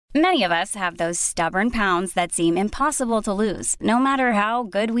Many of us have those stubborn pounds that seem impossible to lose, no matter how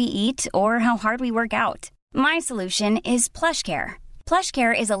good we eat or how hard we work out. My solution is PlushCare.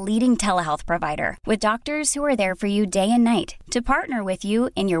 PlushCare is a leading telehealth provider with doctors who are there for you day and night to partner with you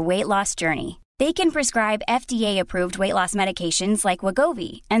in your weight loss journey. They can prescribe FDA-approved weight loss medications like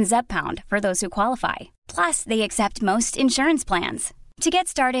Wegovy and Zepbound for those who qualify. Plus, they accept most insurance plans. To get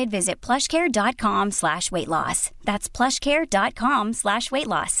started, visit plushcare.com/weightloss. That's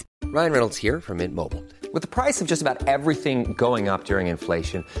plushcare.com/weightloss. Ryan Reynolds here from Mint Mobile. With the price of just about everything going up during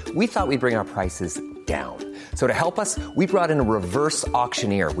inflation, we thought we'd bring our prices down. So to help us, we brought in a reverse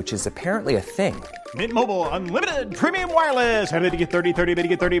auctioneer, which is apparently a thing. Mint Mobile Unlimited Premium Wireless. How to get 30, 30, bit to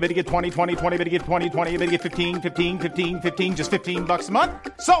get 30, bit to get 20, 20, 20, bit to get 20, 20, bit to get 15, 15, 15, 15, just $15 a month?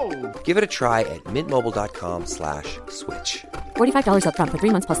 Sold! Give it a try at mintmobile.com/switch. $45 up front for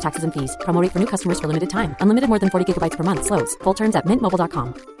 3 months plus taxes and fees. Promo rate for new customers for limited time. Unlimited more than 40 gigabytes per month. Slows full terms at mintmobile.com.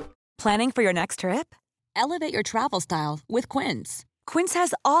 Planning for your next trip? Elevate your travel style with Quince. Quince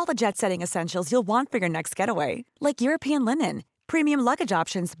has all the jet-setting essentials you'll want for your next getaway, like European linen, premium luggage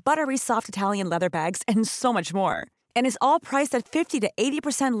options, buttery soft Italian leather bags, and so much more. And is all priced at 50 to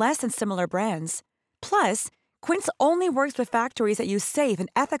 80% less than similar brands. Plus, Quince only works with factories that use safe and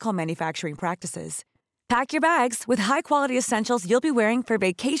ethical manufacturing practices. Pack your bags with high-quality essentials you'll be wearing for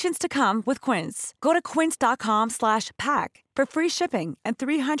vacations to come with Quince. Go to quince.com/pack for free shipping and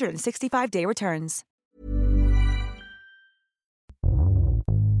 365-day returns.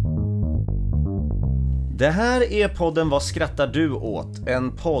 Det här är podden Vad skrattar du åt?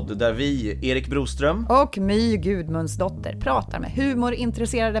 En podd där vi, Erik Broström och My Gudmundsdotter, pratar med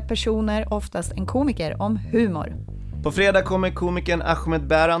humorintresserade personer, oftast en komiker, om humor. På fredag kommer komikern Ahmed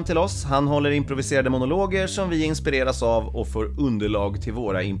Bäran till oss. Han håller improviserade monologer som vi inspireras av och får underlag till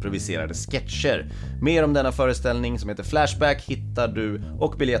våra improviserade sketcher. Mer om denna föreställning som heter Flashback hittar du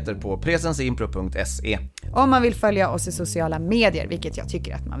och biljetter på presensimpro.se. Om man vill följa oss i sociala medier, vilket jag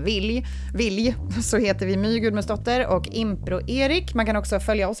tycker att man vill, så heter vi My Gudmundsdotter och Impro Erik. Man kan också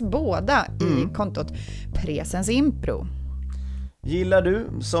följa oss båda i kontot Presensimpro. Gillar du,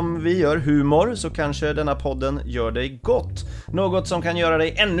 som vi gör, humor, så kanske denna podden gör dig gott. Något som kan göra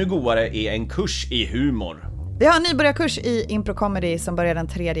dig ännu godare är en kurs i humor. Vi har en nybörjarkurs i Impro Comedy som börjar den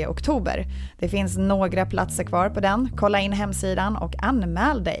 3 oktober. Det finns några platser kvar på den. Kolla in hemsidan och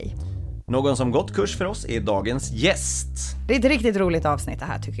anmäl dig. Någon som gått kurs för oss är dagens gäst. Det är ett riktigt roligt avsnitt det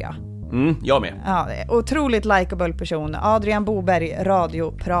här, tycker jag. Jag med. Ja, otroligt likeable person. Adrian Boberg,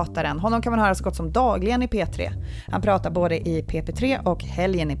 radioprataren. Honom kan man höra så gott som dagligen i P3. Han pratar både i PP3 och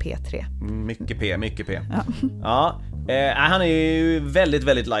helgen i P3. Mycket P. Ja. Han är ju väldigt,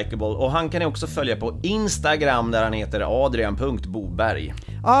 väldigt likeable. Och han kan ni också följa på Instagram där han heter adrian.boberg.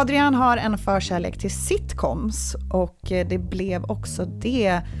 Adrian har en förkärlek till sitcoms. Och det blev också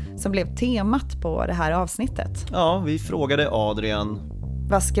det som blev temat på det här avsnittet. Ja, vi frågade Adrian: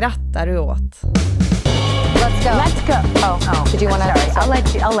 vad skrattar du åt? Let's go. Oh. Did you want to? I'll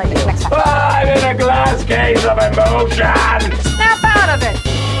let you next time. I'm in a glass case of emotion. Snap out of it.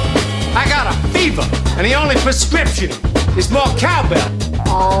 I got a fever, and the only prescription is more cowbell.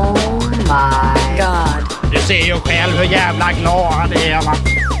 Oh my God. Du ser ju själv hur jävla glad det är, va?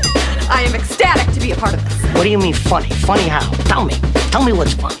 I am ecstatic to be a part of this. What do you mean funny? Funny how? Tell me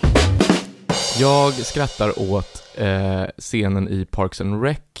what's funny. Jag skrattar åt scenen i Parks and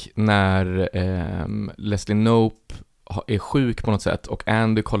Rec när Leslie Knope är sjuk på något sätt och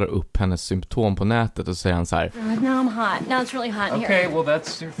Andy kollar upp hennes symptom på nätet och säger han så här: Now I'm hot. Now it's really hot in here. Okay, well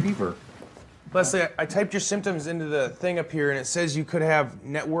that's your fever. Leslie, I typed your symptoms into the thing up here and it says you could have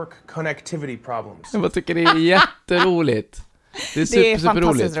network connectivity problems. Jag tycker det är jätteroligt. Det är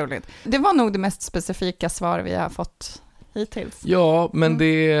fantastiskt roligt. Det var nog det mest specifika svar vi har fått hittills. Ja, men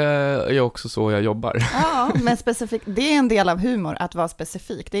det är också så jag jobbar. Ja, men specifikt, det är en del av humor att vara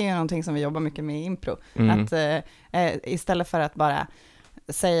specifik. Det är ju någonting som vi jobbar mycket med i impro. Att istället för att bara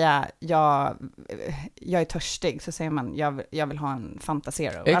säga jag är törstig, så säger man jag vill ha en Fanta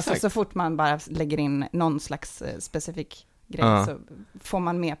Zero. Alltså så fort man bara lägger in någon slags specifik grej så får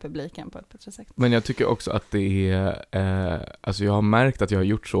man med publiken på ett bättre sätt. Men jag tycker också att det är alltså jag har märkt att jag har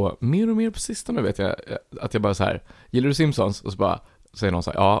gjort så mer och mer på sistone, vet jag, att jag bara så här: gillar du Simpsons? Och så bara säger någon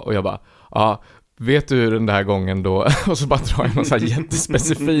så här, ja, och jag bara, ja, vet du den där gången då? Och så bara drar jag någon så här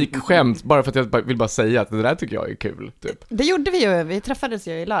jättespecifik skämt bara för att jag vill bara säga att det där tycker jag är kul typ. Det gjorde vi ju, vi träffades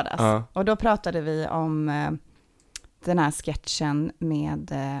ju i lördags och då pratade vi om den här sketchen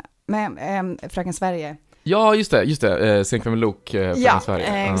med Fröken Sverige. Ja, just det. Sänkväm Lok, Fröken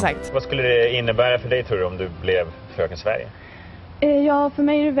Sverige. Exakt. Vad skulle det innebära för dig, tror du, om du blev Fröken Sverige? Ja, för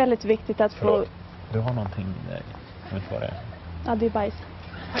mig är det väldigt viktigt att få... Du har någonting, jag vet vad det är. Ja, det är bajs.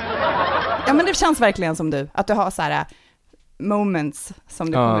 Ja, men det känns verkligen som du, att du har så här moments som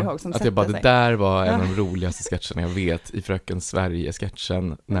du kommer ihåg som att jag bara, det där var en av de roligaste sketcherna jag vet i Fröken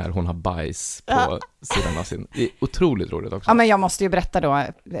Sverige-sketchen när hon har bajs på sidan av sin. Det är otroligt roligt också. Ja, men jag måste ju berätta då,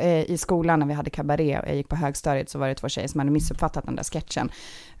 i skolan när vi hade kabaré och jag gick på högstadiet så var det 2 tjejer som hade missuppfattat den där sketchen.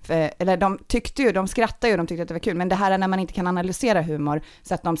 Eller de skrattar ju, de tyckte att det var kul, men det här är när man inte kan analysera humor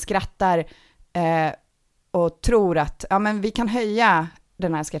så att de skrattar och tror att men vi kan höja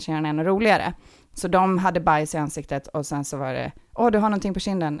den här sketchen ännu roligare. Så de hade bajs i ansiktet och sen så var det, du har någonting på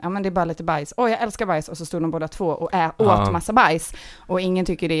kinden. Ja, men det är bara lite bajs. Jag älskar bajs. Och så stod de båda 2 och åt massa bajs. Och ingen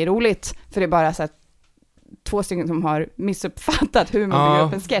tycker det är roligt. För det är bara så att 2 stycken som har missuppfattat hur man bygger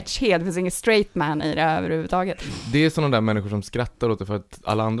upp en sketch helt. Det finns ingen straight man i det överhuvudtaget. Det är sådana där människor som skrattar åt det för att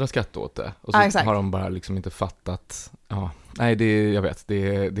alla andra skrattar åt det. Och så har de bara liksom inte fattat. Nej, jag vet.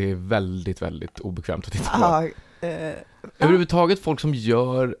 Det är väldigt, väldigt obekvämt att titta på. Överhuvudtaget folk som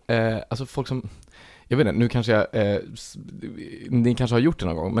gör, alltså folk som, jag vet inte, nu kanske ni kanske har gjort det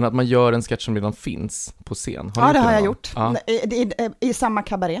någon gång, men att man gör en sketch som redan finns på scen. Det har jag gjort. I samma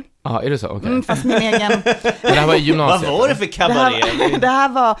kabaré. Ja, är det så? Okay. Fast min egen. Det här var i gymnasiet. Vad var det för kabaré?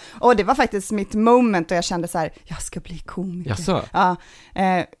 Det var faktiskt mitt moment och jag kände så här, jag ska bli komiker. Jaså? Ja,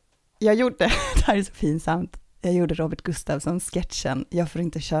 jag gjorde, det här är så pinsamt. Jag gjorde Robert Gustafsson-sketchen. Jag får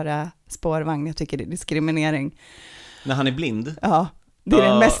inte köra spårvagn, jag tycker det är diskriminering. När han är blind? Ja, det är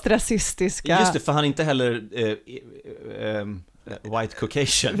den mest rasistiska. Just det, för han är inte heller white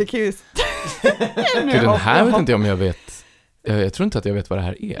Caucasian. Den här vet inte om jag vet. Jag tror inte att jag vet vad det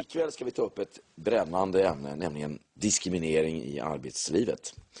här är. Ikväll ska vi ta upp ett brännande ämne, nämligen diskriminering i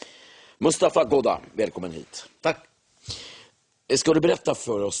arbetslivet. Mustafa Goda, välkommen hit. Tack. Ska du berätta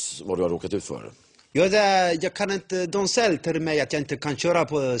för oss vad du har råkat ut för? Jag kan inte, de säger till mig att jag inte kan köra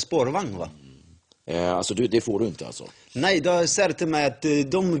på spårvagn, va? Alltså det får du inte alltså? Nej, de säger till mig att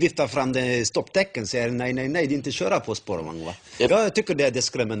de viftar fram det stopptecken och säger nej, det är inte köra på spårvagn, va? Jag tycker det är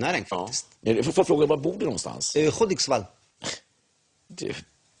diskriminering faktiskt. Får jag fråga, var bor du någonstans? Hudiksvall.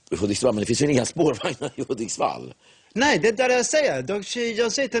 Hudiksvall, men det finns ju inga spårvagnar i Hudiksvall. Nej, det där jag säger.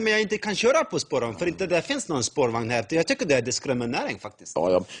 Jag säger till mig att jag inte kan köra på spårvagn för inte det finns någon spårvagn här. Jag tycker det är diskriminering faktiskt.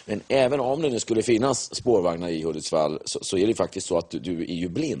 Ja, men även om det nu skulle finnas spårvagnar i Hudiksvall så är det faktiskt så att du är ju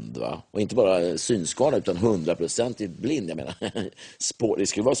blind, va? Och inte bara synskadad utan 100% blind, jag menar. Det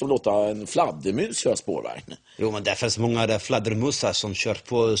skulle vara som att låta en fladdermus köra spårvagn. Jo, men det finns många fladdermusar som kör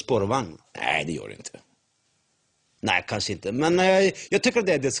på spårvagn. Nej, det gör det inte. Nej, kanske inte. Men jag tycker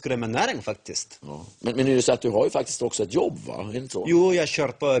det är diskriminering faktiskt. Ja. Men är det så att du har ju faktiskt också ett jobb, va? Är det inte så? Jo, jag kör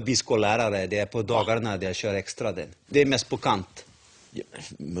på biskollärare. Det är på dagarna där jag kör extra den. Det är mest på kant. Ja,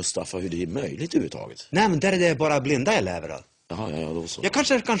 Mustafa, hur det är möjligt överhuvudtaget? Nej, men där är det bara blinda elever då. Ja, då så. Jag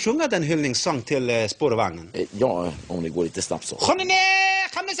kanske kan sjunga den hyllningssång till spårvagnen. Ja, om det går lite snabbt så. Wow.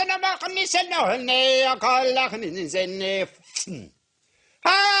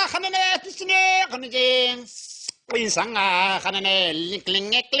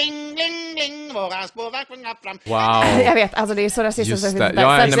 Jag vet, alltså det är så rasistiskt. Just det.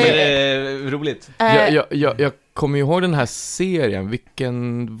 Ja, men det är roligt. Jag kommer ihåg den här serien.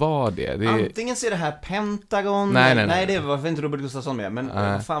 Vilken var det? Antingen ser det här Pentagon. Nej, det var inte Robert Gustafsson med. Men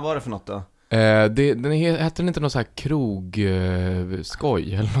vad fan var det för något då? Hette den inte någon så här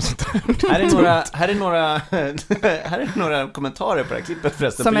krogskoj eller något sånt där? Här är några kommentarer på det här klippet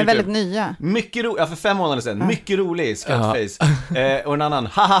förresten. Som är väldigt nya. Mycket roligt, för 5 månader sedan. Mycket rolig, skrattface. Och en annan,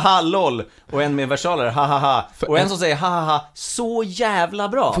 hahaha, lol. Och en med versaler, hahaha. Och en som säger, hahaha, så jävla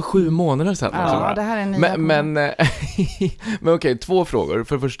bra. För 7 månader sedan. Ja, det här är nya. Men okej, 2 frågor.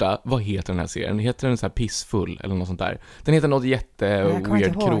 För det första, vad heter den här serien? Heter den så här pissfull eller något sånt där? Den heter något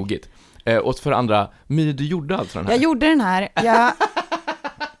jätte-weird krogigt. Och för andra, du gjorde alltså den här? Jag gjorde den här.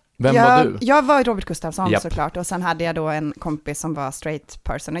 Vem var du? Jag var Robert Gustafsson såklart. Och sen hade jag då en kompis som var straight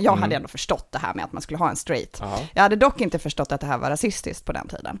person. Och jag hade ändå förstått det här med att man skulle ha en straight. Jag hade dock inte förstått att det här var rasistiskt på den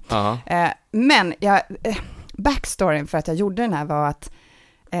tiden. Men backstoryn för att jag gjorde den här var att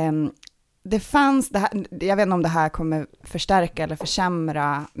det fanns, det här, jag vet inte om det här kommer förstärka eller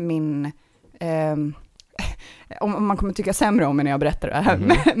försämra min... om man kommer tycka sämre om mig när jag berättar det här.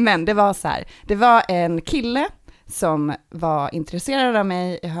 Men det var så här. Det var en kille som var intresserad av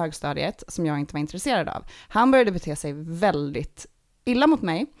mig i högstadiet som jag inte var intresserad av. Han började bete sig väldigt illa mot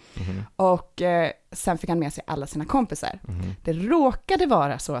mig. Och sen fick han med sig alla sina kompisar. Det råkade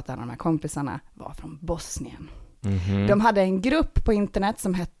vara så att alla de här kompisarna var från Bosnien. De hade en grupp på internet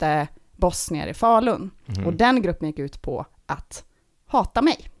som hette Bosnier i Falun. Och den gruppen gick ut på att hata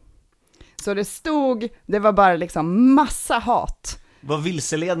mig. Så det var bara liksom massa hat Vad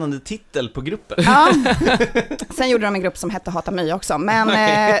vilseledande titel på gruppen. Ja. Sen gjorde de en grupp som hette Hata My också.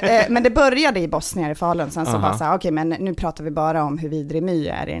 Men det började i Bosnien i Falun. Sen så bara så här, okej, men nu pratar vi bara om hur vidrig My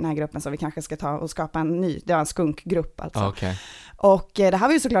är i den här gruppen. Så vi kanske ska ta och skapa en ny, det var en skunkgrupp alltså. Okay. Och det här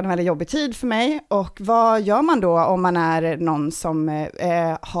var ju såklart en väldigt jobbig tid för mig. Och vad gör man då om man är någon som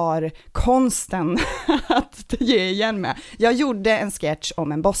har konsten att ge igen med? Jag gjorde en sketch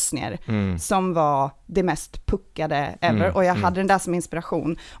om en bosnier som var det mest puckade ever. Och jag hade den där som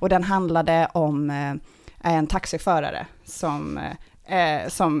inspiration. Och den handlade om en taxiförare som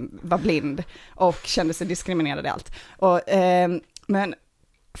var blind och kände sig diskriminerad i allt. Men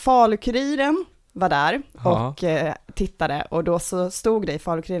Falukuriren var där och tittade, och då så stod det i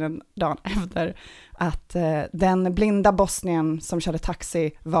Falukuriren dagen efter att den blinda bosnien som körde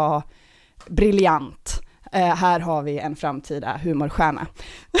taxi var briljant. Här har vi en framtida humorstjärna.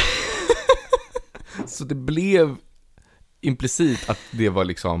 Så det blev implicit att det var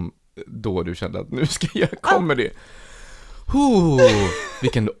liksom då du kände att nu ska jag göra comedy.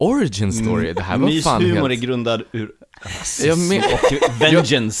 Vilken origin story. Det här var fan humor helt... är grundad ur rasism och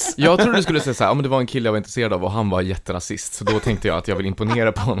vengeance. Jag trodde du skulle säga så här, men det var en kille jag var intresserad av och han var jätterasist. Så då tänkte jag att jag vill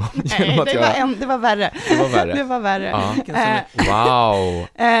imponera på honom. Nej, det var värre. Det var värre. Ja. Wow.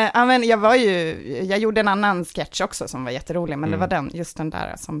 Men jag gjorde en annan sketch också som var jätterolig, men det var just den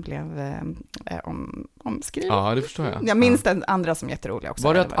där som blev omskriven. Ja, det förstår jag. Jag minns den andra som jätterolig också.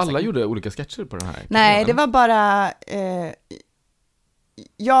 Var det att alla gjorde olika sketcher på den här? Nej, det var bara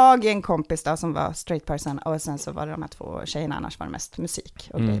jag är en kompis då som var straight person, och sen så var det de här 2 tjejerna, annars var det mest musik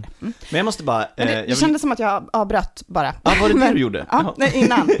och grejer. Men jag måste bara... det kändes som att jag avbröt bara. Ja, var det det du gjorde? Ja,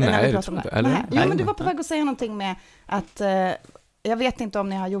 innan. Nej, det tror inte. Eller? Jo, men du var på väg att säga någonting med att jag vet inte om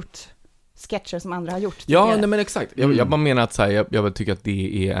ni har gjort sketcher som andra har gjort. Ja, nej, men exakt. Jag bara menar att så här, jag tycker att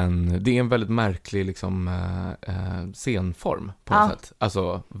det är en väldigt märklig liksom, scenform på något sätt.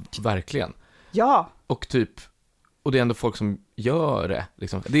 Alltså, verkligen. Ja. Och det är ändå folk som gör det.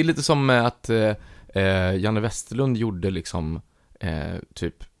 Liksom. Det är lite som att Janne Westerlund gjorde liksom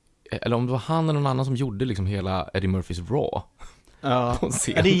eller om det var han eller någon annan som gjorde liksom hela Eddie Murphys Raw. Ja,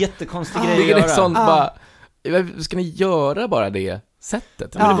 det är jättekonstig grej att göra. Det är liksom bara, ska ni göra bara det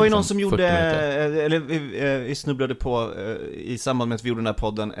sättet? Men det var ju någon som gjorde, eller vi snubblade på i samband med att vi gjorde den här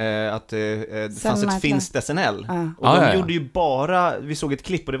podden, att det fanns ett finskt SNL. Och de gjorde ju bara, vi såg ett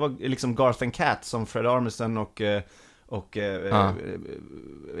klipp och det var liksom Garth and Kat som Fred Armisen och är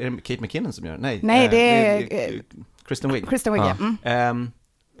det Kate McKinnon som gör det? Nej, det är Kristen Wiig.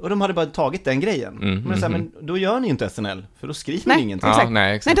 Och de hade bara tagit den grejen. Men då gör ni ju inte SNL, för då skriver ni ingenting. Exakt.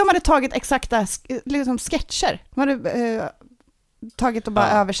 Nej, de hade tagit exakta liksom sketcher. De hade tagit och bara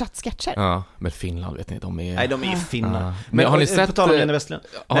översatt sketcher. Ja, men Finland vet ni, de är ju Finland. Men har ni sett, på tal om Janne Westerlund,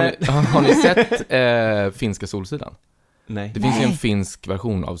 har ni sett finska Solsidan? Nej. Det finns ju en finsk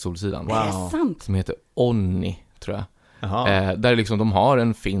version av Solsidan. Wow. Det är sant. Som heter Onni, tror jag. Där liksom de har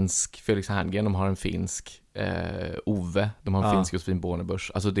en finsk Felix Herngren, de har en finsk Ove, de har en finsk Josefin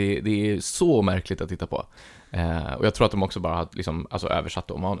Bornebusch. Alltså det är så märkligt att titta på. Och jag tror att de också bara har liksom, alltså översatt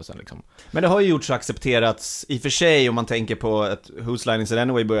de manusen liksom. Men det har ju gjorts och accepterats i och för sig, om man tänker på att Whose Line Is It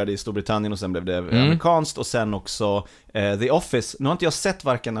Anyway började i Storbritannien och sen blev det amerikanskt, och sen också The Office. Nu har inte jag sett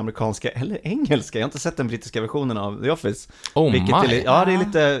varken amerikanska eller engelska. Jag har inte sett den brittiska versionen av The Office. Det är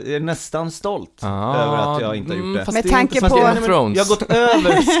lite nästan stolt över att jag inte har gjort det. Med tanke på jag har gått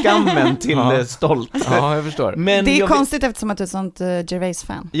över skammen till stolt. Ja, jag förstår. Men det är konstigt eftersom att du är ett sånt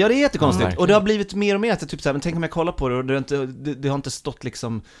Gervais-fan. Ja, det är jättekonstigt. Och det har blivit mer och mer att det typ så här, men tänk om jag kollar på det och det har inte stått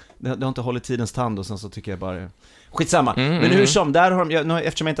liksom, det har inte hållit tidens tand, och sen så tycker jag bara skitsamma. Men hur som, där har de,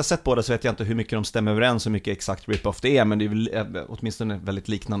 eftersom jag inte har sett båda så vet jag inte hur mycket de stämmer överens, hur mycket exakt rip-off det är, men det är väl åtminstone väldigt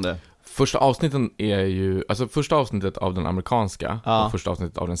liknande. Första avsnittet av den amerikanska och första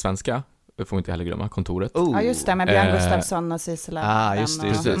avsnittet av den svenska, det får vi inte heller glömma, Kontoret. Ja, just det, med Björn Gustafsson och Sissela. Just det.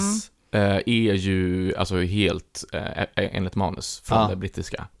 Precis. Är ju alltså helt enligt manus från det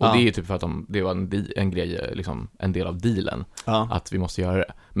brittiska. Och det är typ för att det var en grej, liksom en del av dealen att vi måste göra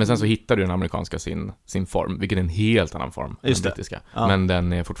det. Men sen så hittar du den amerikanska sin form, vilket är en helt annan form än den brittiska. Men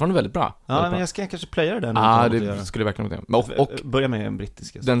den är fortfarande väldigt bra. Men jag ska kanske plöja den. Det skulle verkligen vara det. Och börja med en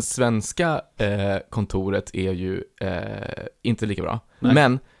brittiska. Den svenska Kontoret är ju inte lika bra. Nej.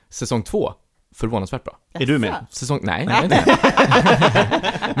 Men säsong 2 förvånansvärt bra. Är du med? Nej.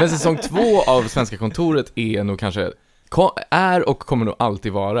 Men säsong 2 av Svenska Kontoret är nog kanske och kommer nog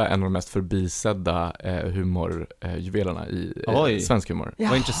alltid vara en av de mest förbisedda humorjuvelerna i svensk humor.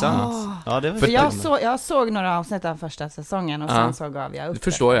 Vad intressant. Ja, det var för jag såg några avsnitt av första säsongen och sen så gav jag upp. Det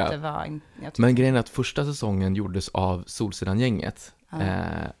förstår jag. Men grejen är att första säsongen gjordes av Solsidan-gänget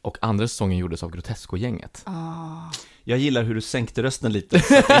och andra säsongen gjordes av Grotesco-gänget. Jag gillar hur du sänkte rösten lite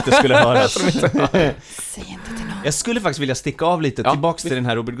så att det inte skulle höras. Säg inte till någon. Jag skulle faktiskt vilja sticka av lite tillbaks till den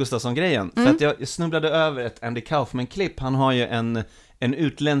här Robert Gustafsson-grejen. För att jag snubblade över ett Andy Kaufman-klipp. Han har ju en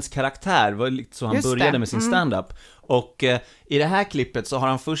utländsk karaktär, var lite så han började med sin stand-up. Och i det här klippet så har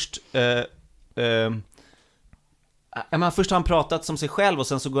han först först har han pratat som sig själv och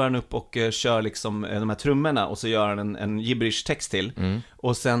sen så går han upp och kör liksom de här trummorna och så gör han en gibberish text till.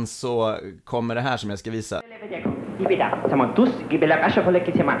 Och sen så kommer det här som jag ska visa.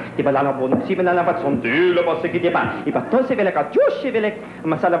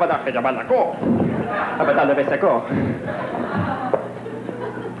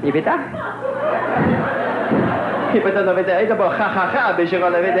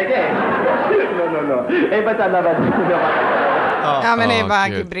 Ja, men det är bara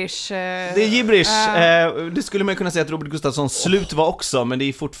gibberish. Det är gibberish. Det skulle man kunna säga att Robert Gustafssons slut var också, men det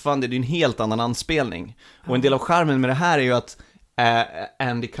är fortfarande en helt annan anspelning. Och en del av charmen med det här är ju att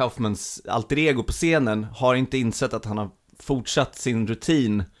Andy Kaufmans alter ego på scenen har inte insett att han har fortsatt sin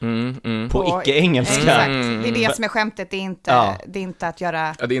rutin på icke-engelska. Exakt, det är det som är skämtet, det är inte att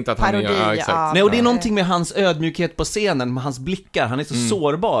göra det är inte att parodi. Nej, och det är någonting med hans ödmjukhet på scenen, med hans blickar, han är så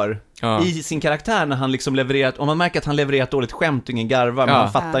sårbar i sin karaktär när han liksom levererat, och man märker att han levererar ett dåligt skämt och ingen garvar, men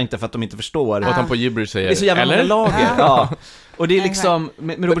man fattar inte för att de inte förstår. Och att han på gibberish säger, det är så jävla eller? lager. Och det är liksom,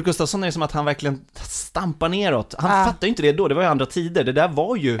 med Robert Gustafsson är det som att han verkligen stampar neråt. Han fattar ju inte det då, det var ju andra tider. Det där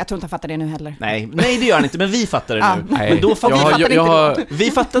var ju... Jag tror inte han fattar det nu heller. Nej, det gör han inte, men vi fattar det nu. Nej. Men då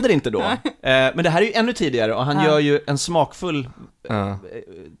vi fattade det inte då. Men det här är ju ännu tidigare, och han gör ju en smakfull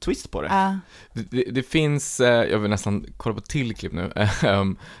twist på det. Det finns, jag vill nästan kolla på till klipp nu.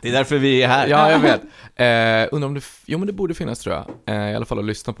 Det är därför vi är här. Ja, jag vet. Undrar om men det borde finnas, tror jag. I alla fall att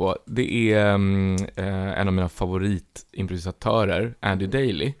lyssna på. Det är en av mina favoritimprovisatörer, Andy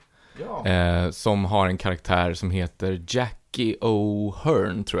Daly. Som har en karaktär som heter Jackie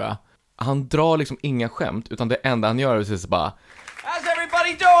O'Hearn, tror jag. Han drar liksom inga skämt, utan det enda han gör är så bara: How's everybody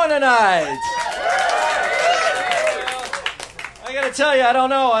doing tonight? I gotta tell you, I don't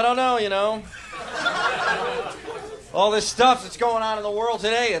know, you know. All this stuff that's going on in the world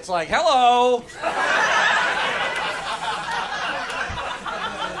today, it's like, hello!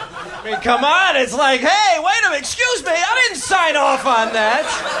 I mean, come on, it's like, hey, wait a minute, excuse me, I didn't sign off on that!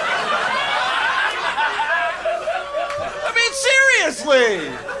 I mean,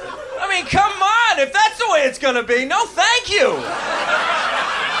 seriously! I mean, come on, if that's the way it's gonna be, no thank you!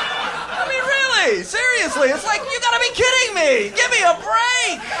 I mean, really, seriously, it's like, you gotta be kidding me! Give me a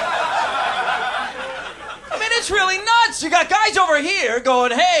break! I mean, it's really nuts! You got guys over here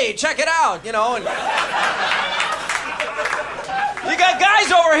going, hey, check it out, you know, and... You got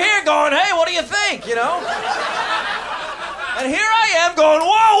guys over here going, hey, what do you think, you know? And here I am going,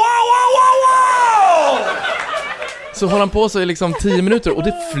 whoa, whoa, whoa, whoa, whoa! Så håller han på sig liksom 10 minuter och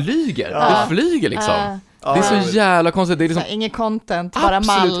det flyger. Det flyger liksom. Det är så jävla konstigt. Det är liksom inget content, bara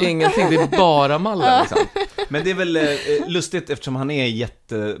mall. Absolut ingenting, det är bara mallen liksom. Men det är väl lustigt eftersom han är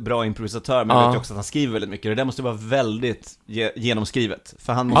jättebra improvisatör, men jag vet ju också att han skriver väldigt mycket. Det där måste vara väldigt genomskrivet.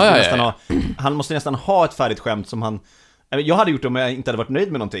 För han måste han måste nästan ha ett färdigt skämt som han... Jag hade gjort det om jag inte hade varit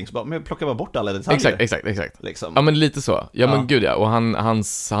nöjd med någonting, så bara, men jag plockar bara bort alla detaljer. Exakt. Liksom. Ja, men lite så. Ja, men gud ja. Och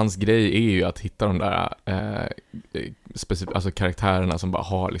hans grej är ju att hitta de där alltså karaktärerna som bara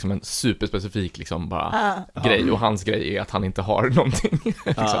har liksom en superspecifik liksom bara grej. Och hans grej är att han inte har någonting.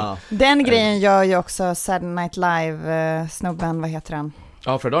 Liksom. Den grejen gör ju också Saturday Night Live-snubben, vad heter han?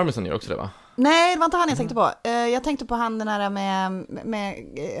 Ja, Fred Armisen gör också det, va? Nej, det var inte han jag tänkte på. Jag tänkte på han den här med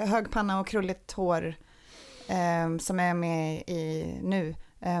hög panna och krulligt hår. Som är med i nu.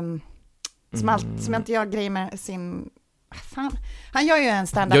 Som inte gör grejer med sin... Fan. Han gör ju en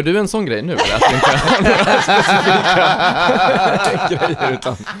stand-up. Gör du en sån grej nu? Eller? Att inte grejer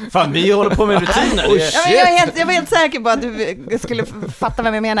utan... Fan, vi håller på med rutiner. Jag var helt säker på att du skulle fatta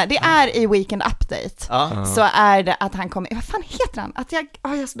vad jag menar. Det är i Weekend Update. Så är det att han kommer... Vad fan heter han? Att jag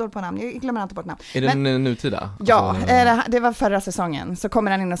är så dålig på namn. Jag glömmer alltid bort namn. Är det nutida? Ja, det var förra säsongen. Så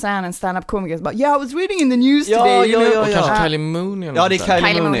kommer han in och så är han en stand-up komiker och bara, I was reading in the news today. Och kanske Kylie Mooney. Ja, det är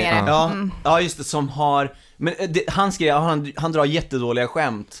Kylie Mooney. Ja, just det, som har... Men hans grej, han drar jättedåliga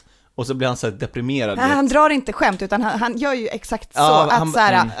skämt och så blir han så här deprimerad. Nej, han drar inte skämt utan han gör ju exakt så han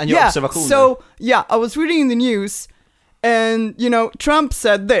gör observationer. So, I was reading in the news and, you know, Trump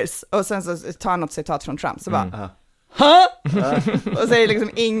said this. Och sen så tar han något citat från Trump, så bara, och så är det liksom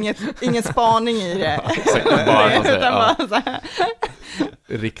ingen spaning i det.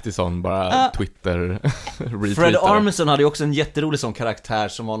 Riktigt sån, bara Twitter retweetar. Fred Armisen hade ju också en jätterolig sån karaktär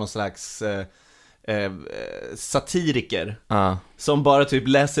som var någon slags... satiriker som bara typ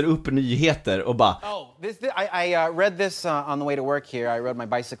läser upp nyheter och bara I read this on the way to work here. I rode my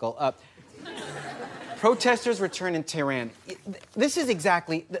bicycle up. Protesters return in Tehran. This is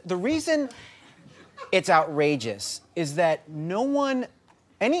exactly the reason it's outrageous is that no one,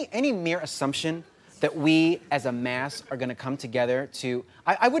 any mere assumption that we as a mass are going to come together to,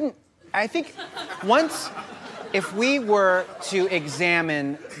 I think once, if we were to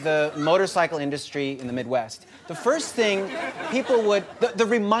examine the motorcycle industry in the Midwest, the first thing people would, the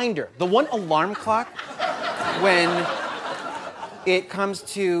reminder, the one alarm clock when it comes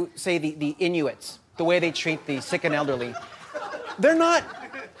to, say, the Inuits, the way they treat the sick and elderly, they're not,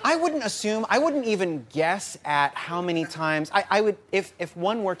 I wouldn't even guess at how many times, I would, if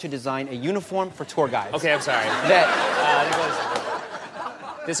one were to design a uniform for tour guides. Okay, I'm sorry.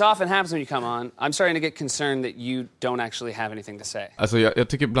 This often happens when you come on. I'm starting to get concerned that you don't actually have anything to say. Alltså jag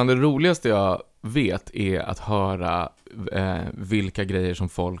tycker bland det roligaste jag vet är att höra vilka grejer som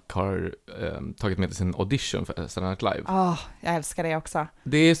folk har tagit med till sin audition för Saturday Night Live. Jag älskar det också.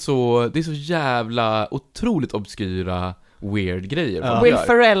 Det är så jävla otroligt obskyra weird grejer. Will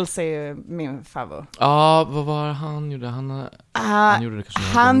Ferrell är ju min favorit. Ja, vad var han gjorde? Han gjorde det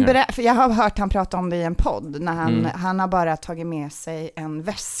kanske några gånger. För jag har hört han prata om det i en podd när han har bara tagit med sig en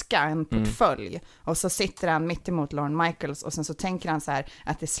väska, en portfölj och så sitter han mitt emot Lorne Michaels och sen så tänker han så här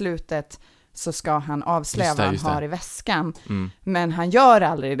att i slutet så ska han avslöja vad han har i väskan. Men han gör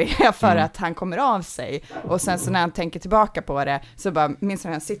aldrig det för att han kommer av sig. Och sen så när han tänker tillbaka på det så bara minns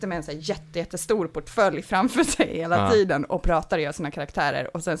han sitter med en så här jättestor portfölj framför sig hela tiden och pratar och gör sina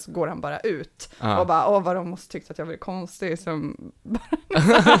karaktärer. Och sen så går han bara ut och bara, vad de måste tyckt att jag var konstig som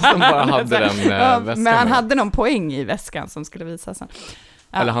bara hade den väskan. Men han hade någon poäng i väskan som skulle visa sen.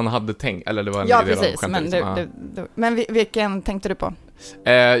 Eller han hade tänkt, eller det var en idé. Ja, precis, men vilken tänkte du på?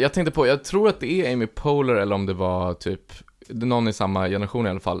 Jag tänkte på, jag tror att det är Amy Poehler eller om det var typ någon i samma generation i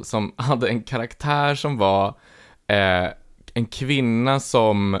alla fall som hade en karaktär som var en kvinna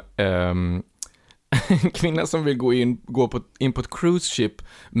som en kvinna som vill gå in på ett cruise ship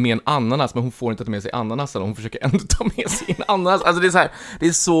med en ananas, men hon får inte ta med sig ananas, eller hon försöker ändå ta med sig en ananas. Alltså det är så här, det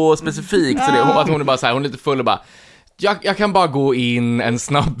är så specifikt så att hon är bara så här, hon är lite full och bara jag kan bara gå in en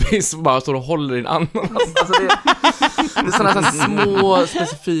snabbis och bara står och håller i en ananas. Alltså det är sådana små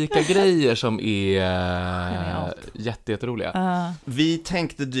specifika grejer som är jätteroliga. Vi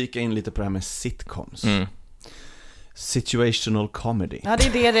tänkte dyka in lite på det här med sitcoms. Situational comedy. Ja,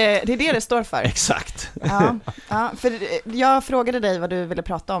 det är det står för. Exakt. Ja, för jag frågade dig vad du ville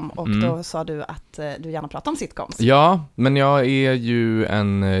prata om och då sa du att du gärna pratar om sitcoms. Ja, men jag är ju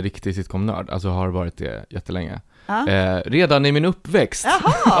en riktig sitcom-nörd. Alltså har varit det jättelänge. Redan i min uppväxt.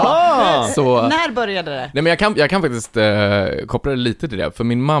 Så, när började det? Nej, men jag kan faktiskt koppla det lite till det. För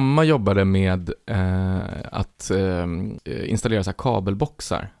min mamma jobbade med att installera så här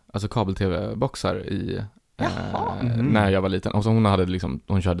kabelboxar. Alltså kabel-tv-boxar i... när jag var liten. Och så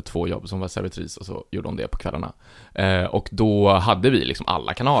hon körde 2 jobb som var servitris och så gjorde hon det på kvällarna. Och då hade vi liksom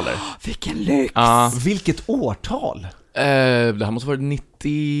alla kanaler. Vilken lyx! Vilket årtal? Det här måste vara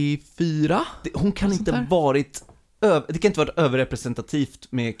 94. Hon kan inte ha varit... Det kan inte vara överrepresentativt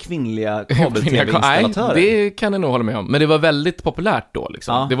med kvinnliga kabel-tv-installatörer. Nej, det kan jag nog hålla med om. Men det var väldigt populärt då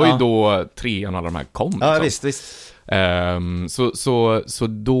liksom. Det var ju då 3 alla de här kom liksom. Ja, visst. Så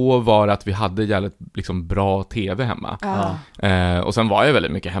då var det att vi hade jävligt liksom bra tv hemma. Och sen var jag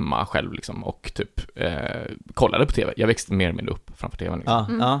väldigt mycket hemma själv liksom, och typ kollade på tv. Jag växte mer och mer upp framför tvn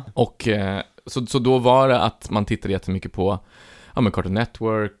liksom. Och så då var det att man tittade jättemycket på Cartoon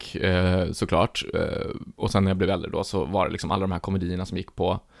Network såklart. Och sen när jag blev äldre då så var det liksom alla de här komedierna som gick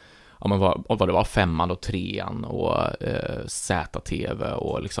på vad det var 5:an och 3:an och ZTV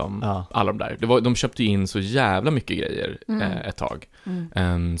och liksom alla de där. De köpte ju in så jävla mycket grejer ett tag.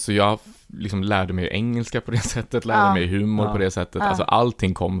 Så jag liksom lärde mig engelska på det sättet, lärde mig humor på det sättet. Alltså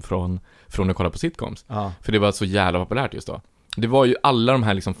allting kom från att kolla på sitcoms. För det var så jävla populärt just då. Det var ju alla de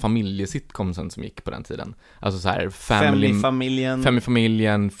här liksom familjesitcomsen som gick på den tiden. Alltså så här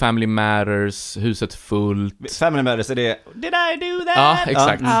Family-familjen, Family Matters, Huset fullt. Family Matters, är det Did I do that? Ja,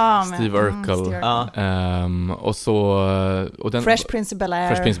 exakt. Steve Urkel. Och så och den, Fresh Prince of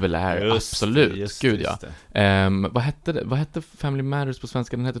Bel-Air. Absolut. Gud ja. Vad hette Family Matters på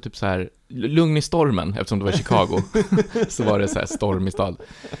svenska? Den hette typ så här Lugn i stormen, eftersom det var i Chicago. Så var det så här storm i stad.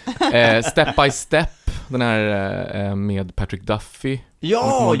 Step by Step, den här med Patrick Duffy.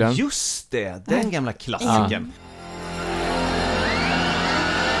 Ja, just det. Den gamla klassiken.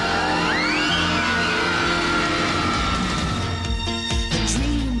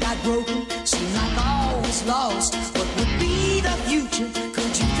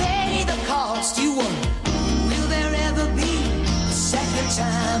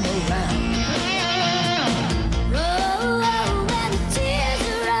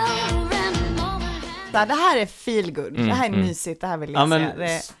 det här är feel good. Det här är mysigt, det här vill jag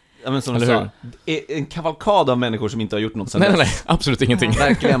se. Ja, men som du sa, en kavalkad av människor som inte har gjort något sen nej, absolut ingenting.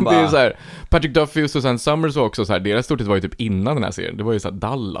 Verkligen bara... Det är så här, Patrick Duffy och Susanne Summers var också så här, deras storhet var ju typ innan den här serien. Det var ju så här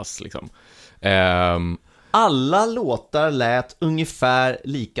Dallas liksom. Alla låtar lät ungefär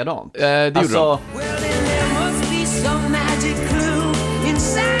likadant. Det gjorde de.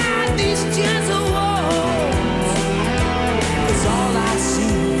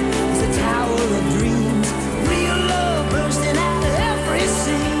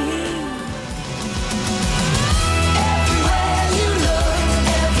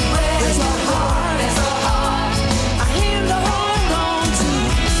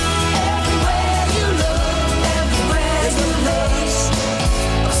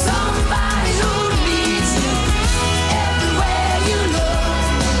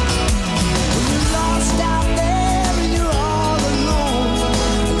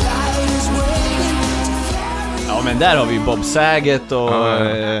 Men där har vi ju Bob Saget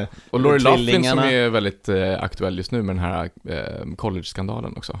och Lori Loughlin som är väldigt aktuell just nu med den här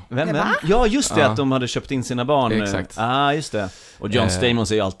college-skandalen också. Vem? Ja, just det, att de hade köpt in sina barn. Exakt. Just det. Och John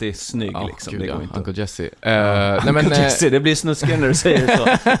Stamos är ju alltid snygg liksom. Gud, det går inte. Uncle Jesse. Uncle Jesse, det blir snuskigt när du säger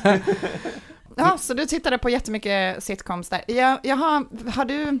så. Ja, så du tittade på jättemycket sitcoms där. Har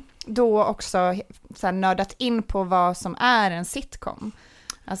du då också så här nördat in på vad som är en sitcom?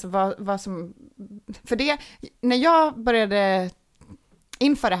 Alltså vad som... För det, när jag började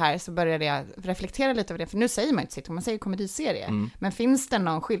inför det här så började jag reflektera lite över det. För nu säger man inte sitcom, man säger komediserie. Men finns det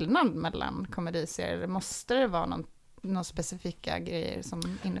någon skillnad mellan komediserier? Eller måste det vara någon specifika grejer som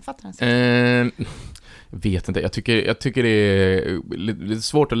innefattar en sitcom? Vet inte, jag tycker det är lite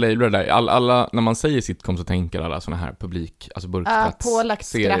svårt att labla det där. Alla, när man säger sitcom så tänker alla såna här publik, alltså burkplats, pålagt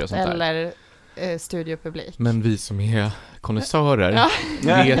skratt eller studiopublik. Men vi som är konnässörer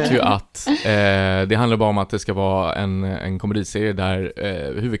vet ju att det handlar bara om att det ska vara en komediserie där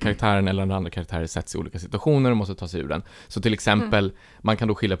huvudkaraktären eller den andra karaktären sätts i olika situationer och måste ta sig ur den. Så till exempel, man kan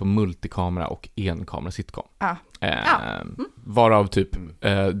då skilja på multikamera och enkamera sitcom. Varav typ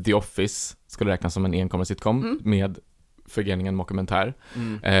The Office skulle räknas som en enkamera sitcom med förgreningen mockumentär.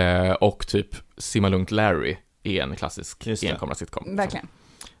 Och typ Simma Lugnt Larry är en klassisk enkamera sitcom. Verkligen.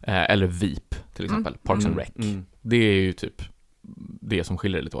 Eller VIP till exempel, Parks and Rec. Det är ju typ det som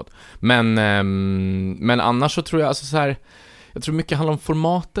skiljer lite åt. Men annars så tror jag alltså så här, jag tror mycket handlar om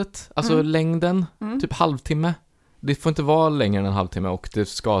formatet, alltså längden, typ halvtimme. Det får inte vara längre än en halvtimme och det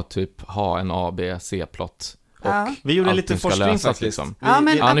ska typ ha en A, B, C-plott. Vi gjorde lite forskning faktiskt. Liksom.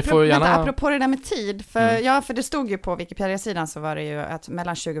 Apropå det där med tid, för det stod ju på Wikipedia-sidan så var det ju att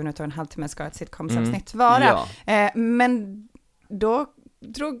mellan 20 minuter och en halvtimme ska ett sitcomsavsnitt vara. Men då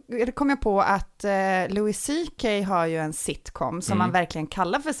kom jag på att Louis CK har ju en sitcom som man verkligen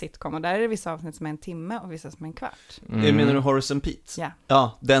kallar för sitcom, och där är det vissa avsnitt som är en timme och vissa som är en kvart. Menar du Horace and Pete?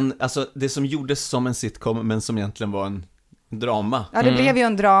 Ja, det som gjordes som en sitcom men som egentligen var en drama. Ja, det blev ju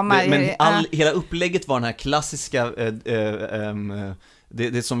en drama. Men hela upplägget var den här klassiska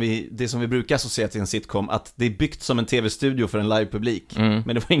det som vi brukar associera till en sitcom, att det är byggt som en tv-studio för en live-publik, men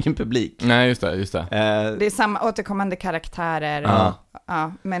det var ingen publik. Nej, just det. Det är samma återkommande karaktärer.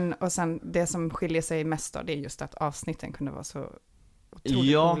 Men och sen det som skiljer sig mest då, det är just att avsnitten kunde vara så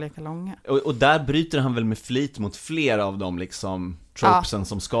otroligt olika långa. Och där bryter han väl med flit mot flera av dem liksom tropesen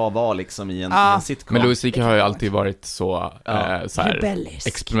som ska vara liksom i en sitcom. Men Louis CK har ju alltid varit så här,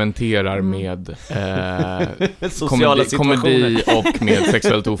 experimenterar med komedi och med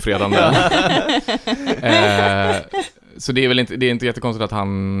sexuellt ofredande. Så det är väl inte jättekonstigt att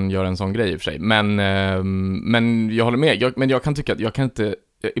han gör en sån grej i och för sig. Men jag håller med. Men jag kan tycka att jag kan inte,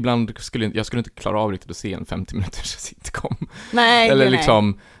 ibland skulle jag inte klara av riktigt att se en 50 minuters sitcom. Nej, eller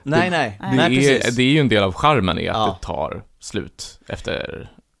liksom nej. Det är ju en del av charmen i att det tar slut efter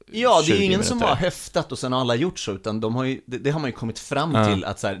 20 det är ju ingen minuter. som har höftat och sen har alla gjort så, utan det har man ju kommit fram till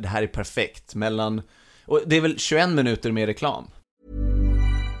att så här, det här är perfekt och det är väl 21 minuter med reklam.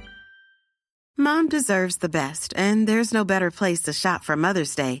 Mom deserves the best, and there's no better place to shop for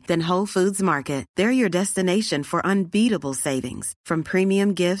Mother's Day than Whole Foods Market. They're your destination for unbeatable savings, from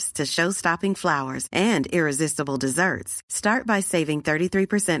premium gifts to show-stopping flowers and irresistible desserts. Start by saving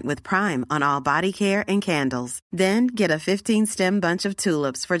 33% with Prime on all body care and candles. Then get a 15-stem bunch of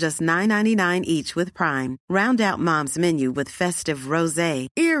tulips for just $9.99 each with Prime. Round out Mom's menu with festive rosé,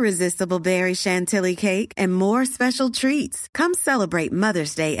 irresistible berry chantilly cake, and more special treats. Come celebrate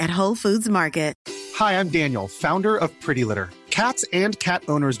Mother's Day at Whole Foods Market. Hi, I'm Daniel, founder of Pretty Litter. Cats and cat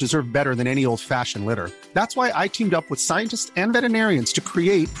owners deserve better than any old-fashioned litter. That's why I teamed up with scientists and veterinarians to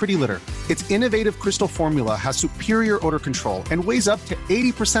create Pretty Litter. Its innovative crystal formula has superior odor control and weighs up to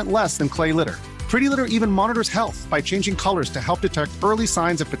 80% less than clay litter. Pretty Litter even monitors health by changing colors to help detect early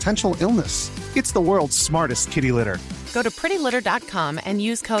signs of potential illness. It's the world's smartest kitty litter. Go to prettylitter.com and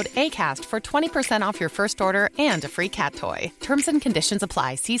use code ACAST for 20% off your first order and a free cat toy. Terms and conditions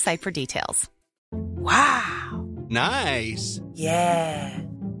apply. See site for details. Wow. Nice. Yeah.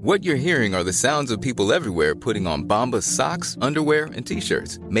 What you're hearing are the sounds of people everywhere putting on Bombas socks, underwear, and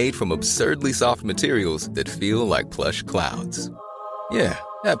T-shirts made from absurdly soft materials that feel like plush clouds. Yeah,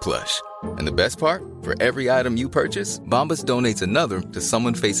 that plush. And the best part? For every item you purchase, Bombas donates another to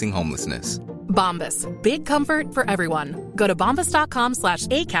someone facing homelessness. Bombas. Big comfort for everyone. Go to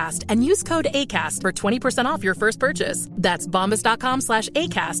bombas.com/ACAST and use code ACAST for 20% off your first purchase. That's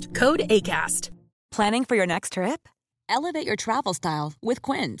bombas.com/ACAST. Code ACAST. Planning for your next trip? Elevate your travel style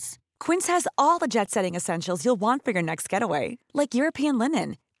with Quince. Quince has all the jet-setting essentials you'll want for your next getaway, like European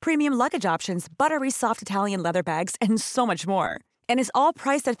linen, premium luggage options, buttery soft Italian leather bags, and so much more. And is all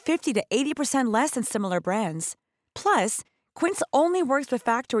priced at 50 to 80% less than similar brands. Plus, Quince only works with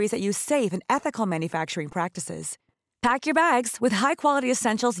factories that use safe and ethical manufacturing practices. Pack your bags with high-quality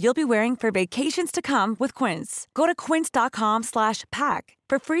essentials you'll be wearing for vacations to come with Quince. Go to quince.com/pack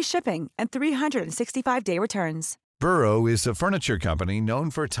for free shipping and 365-day returns. Burrow is a furniture company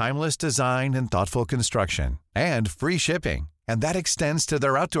known for timeless design and thoughtful construction, and free shipping, and that extends to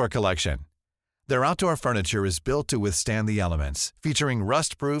their outdoor collection. Their outdoor furniture is built to withstand the elements, featuring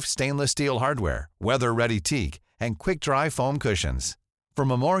rust-proof stainless steel hardware, weather-ready teak, and quick-dry foam cushions. For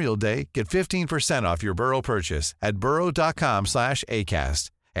Memorial Day, get 15% off your Burrow purchase at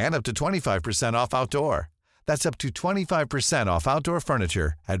burrow.com/ACAST and up to 25% off outdoor. That's up to 25% off outdoor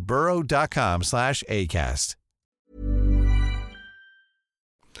furniture at burrow.com/ACAST.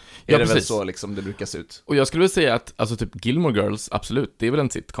 Är det väl så liksom det brukar se ut? Och jag skulle vilja säga att alltså typ Gilmore Girls, absolut, det är väl en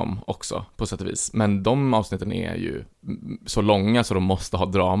sitcom också på sätt och vis. Men de avsnitten är ju så långa så de måste ha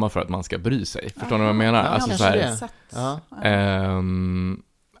drama för att man ska bry sig. Förstår ni vad jag menar? Ja, alltså så här,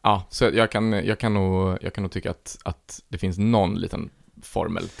 så jag kan nog tycka att det finns någon liten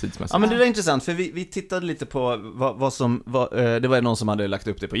formel tidsmässigt. Ja, men det är intressant, för vi tittade lite på vad som det var någon som hade lagt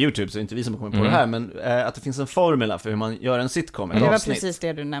upp det på YouTube, så inte vi som kommer på det här, men att det finns en formula för hur man gör en sitcom. Det var precis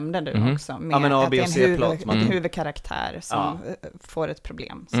det du nämnde du också, med att det är en huvudkaraktär som får ett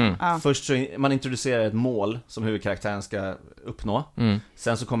problem. Först så man introducerar ett mål som huvudkaraktären ska uppnå.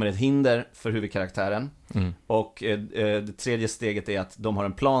 Sen så kommer det ett hinder för huvudkaraktären. Och det tredje steget är att de har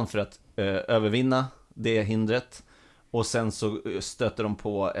en plan för att övervinna det hindret. Och sen så stöter de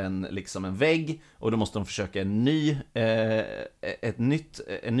på en vägg, och då måste de försöka en ny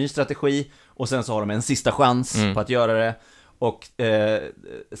strategi, och sen så har de en sista chans på att göra det. Och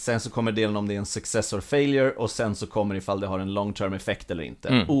sen så kommer delen om det är en success or failure, och sen så kommer ifall det har en long term effekt eller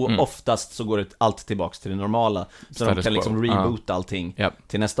inte. Och oftast så går det allt tillbaks till det normala, så de kan liksom reboota allting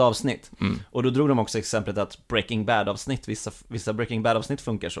till nästa avsnitt. Och då drog de också exemplet att Breaking Bad-avsnitt, vissa Breaking Bad-avsnitt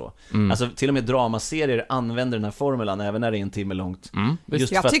funkar så. Alltså till och med dramaserier använder den här formulan även när det är en timme långt.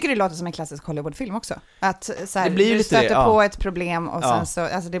 Jag tycker det låter som en klassisk Hollywoodfilm också. Att så här, det blir du stöter på ett problem, och sen så,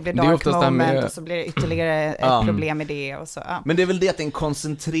 alltså det blir dark moment, och så blir det ytterligare ett problem i det, och så. Men det är väl det att det är en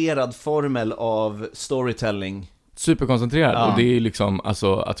koncentrerad formel av storytelling. Superkoncentrerad, och det är liksom,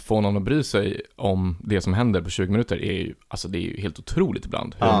 alltså att få någon att bry sig om det som händer på 20 minuter är ju, alltså det är ju helt otroligt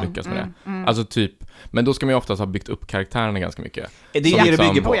ibland hur de lyckas med det. Alltså typ, men då ska man ju oftast ha byggt upp karaktärerna ganska mycket. Det är det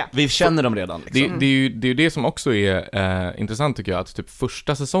bygger på. Vi känner dem redan liksom. Det är ju det som också är intressant tycker jag, att typ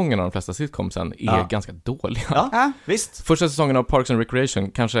första säsongen av de flesta sitcomsen är ganska dåliga. Ja, visst. Första säsongen av Parks and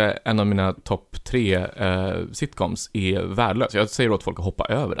Recreation, kanske en av mina topp 3 sitcoms, är värdelös. Jag säger åt folk att hoppa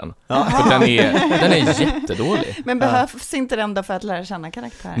över den. För den är jättedålig. Men behövs inte den då för att lära känna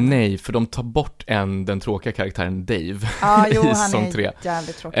karaktären? Nej, för de tar bort den tråkiga karaktären Dave i säsong 3.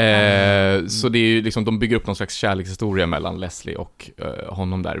 Jävligt tråkig. Så det är ju liksom, de bygger upp någon slags kärlekshistoria mellan Leslie och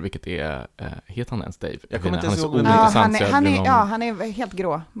honom där, vilket är, heter han ens Dave? Jag kommer inte han är så ihåg. ointressant. Han är helt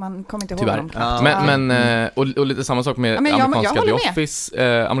grå. Man kommer inte ihåg honom. Och lite samma sak med amerikanska The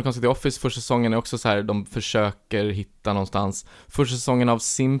Office. Amerikanska The Office, första säsongen är också så här, de försöker hitta någonstans. Första säsongen av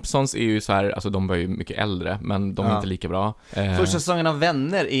Simpsons är ju så här, alltså de var ju mycket äldre, men de är inte lika bra. Första säsongen av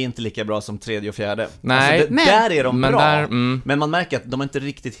Vänner är inte lika bra som tredje och fjärde. Nej, alltså där är de bra. Men man märker att de har inte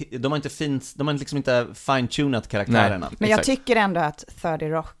riktigt, de har liksom inte fine-tunat karaktärerna. Men jag tycker ändå att 30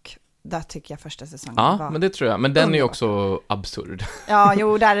 Rock, där tycker jag första säsongen var. Ja, men det tror jag. Men den är ju också absurd. Ja,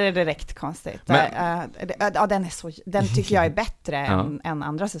 jo, där är det direkt konstigt. Den tycker jag är bättre än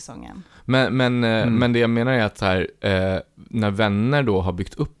andra säsongen. Men det jag menar är att så här, när Vänner då har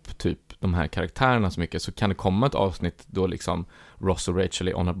byggt upp typ de här karaktärerna så mycket, så kan det komma ett avsnitt då liksom Ross och Rachel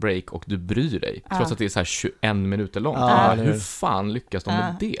är on a break och du bryr dig. Trots att det är så här 21 minuter långt. Hur fan lyckas de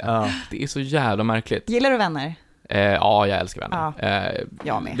med det? Det är så jävla märkligt. Gillar du Vänner? Ja, jag älskar Vänner.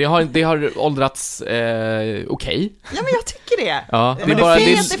 Jag med. Det har åldrats okej. Ja, men jag tycker det. Ja, det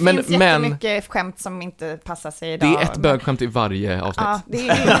finns jättemycket skämt som inte passar sig idag. Det är ett bögskämt i varje avsnitt.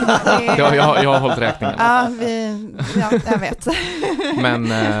 Ja, jag har hållit räkningen. Ja, jag vet.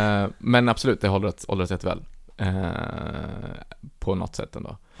 Men absolut, det har åldrats jätteväl. På något sätt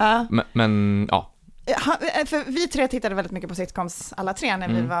ändå. Men ja. För vi tre tittade väldigt mycket på sitcoms alla tre när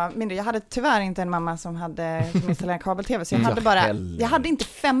vi var mindre. Jag hade tyvärr inte en mamma som installerade kabel-tv, så jag hade inte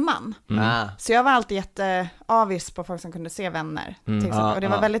 5:an. Så jag var alltid jätteavis på folk som kunde se Vänner. Och det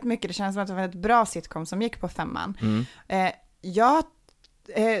var väldigt mycket, det kändes som att det var en väldigt bra sitcom som gick på 5:an. Jag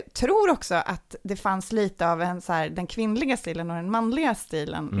tror också att det fanns lite av en så här, den kvinnliga stilen och den manliga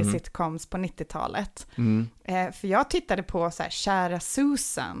stilen i sitcoms på 90-talet. För jag tittade på så här, Kära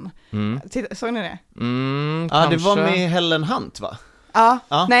Susan. Såg ni det? Ja, det var med Helen Hunt, va? Ja.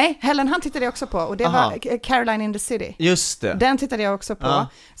 Nej, Helen Hunt tittade jag också på, och det var Caroline in the City. Just det. Den tittade jag också på.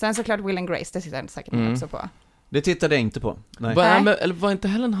 Sen såklart Will and Grace, det tittade jag säkert också på. Det tittade jag inte på. Nej. Eller var inte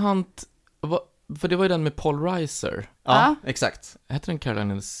Helen Hunt... För det var ju den med Paul Reiser. Ja, exakt. Hette den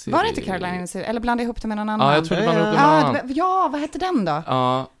Caroline in the City? Var det inte Caroline in the City? Eller blandade ihop det med någon annan? Ja, jag tror det blandade ihop det med någon annan. Ja, vad hette den då?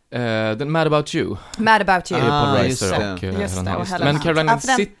 Ja, den Mad About You. Mad About You. Paul Reiser och Helen Hunt. Men Caroline in the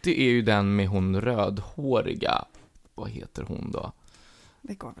City är ju den med hon rödhåriga. Vad heter hon då?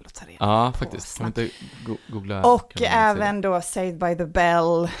 Det går väl att ta reda på. Faktiskt. Kan inte googla. Och även då Saved by the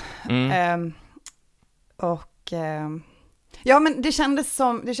Bell. Ja, men det kändes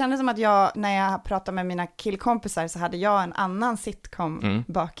som att jag, när jag pratade med mina killkompisar, så hade jag en annan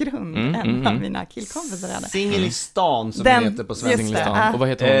sitcom-bakgrund än vad mina killkompisar hade. Singel i stan, som det heter på svenska. Och vad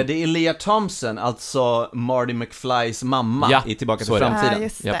heter hon? Det är Lea Thompson, alltså Marty McFlys mamma i Tillbaka till framtiden. Ja,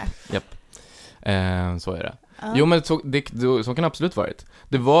 just det. Japp. Så är det. Jo, men så kan det absolut varit.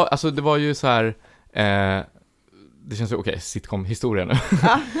 Det var ju så här... det känns ju sitcom-historia nu.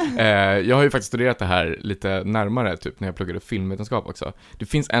 Jag har ju faktiskt studerat det här lite närmare, typ när jag pluggade filmvetenskap också. Det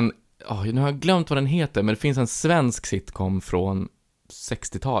finns nu har jag glömt vad den heter, men det finns en svensk sitcom från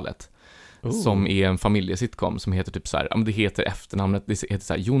 60-talet som är en familjesitcom som heter typ så här, det heter efternamnet, det heter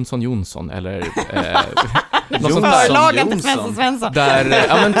så här Jonsson eller förlagen till Svensson.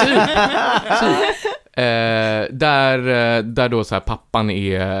 Där då så här pappan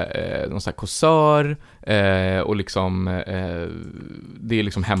är någon så här kåsör och liksom det är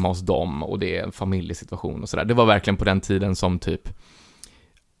liksom hemma hos dem och det är en familjesituation och sådär. Det var verkligen på den tiden som typ,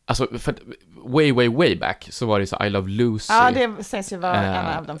 alltså för way back så var det så I Love Lucy. Ja, det sägs ju vara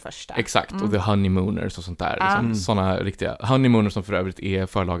en av de första. Exakt, och The Honeymooners och sånt där. Liksom, såna riktiga Honeymooners som för övrigt är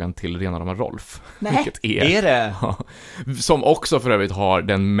förlagan till Rena rama Rolf. Nej, är det? Som också för övrigt har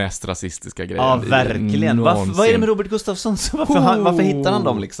den mest rasistiska grejen. Ja, verkligen. Vad är det med Robert Gustafsson? Varför hittar han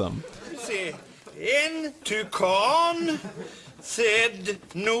dem liksom? En tukan sedd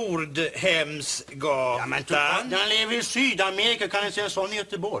Nordhemsgatan. Ja, men tukan, den lever i Sydamerika, kan jag säga sån i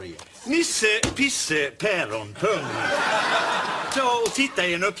Göteborg. Nisse, pisse, päron, pung. Så och titta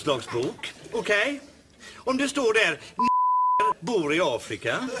i en uppslagsbok, okej? Om det står där, bor i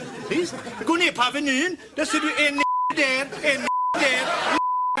Afrika. Visst? Gå ner på Avenyn, där ser du en där, en där,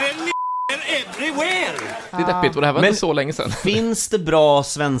 en everywhere. Det är deppigt, och det här var inte så länge sedan. Finns det bra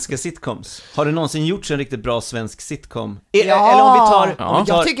svenska sitcoms? Har det någonsin gjorts en riktigt bra svensk sitcom? Eller om vi tar...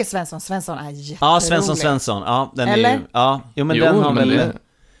 Jag tycker Svensson är jätterolig. Ja, Svensson. Ja, den eller? Är ju... Ja, jo, men den har väl...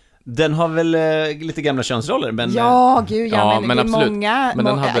 Den har väl lite gamla könsroller, men... Ja, gud, men det är absolut. många...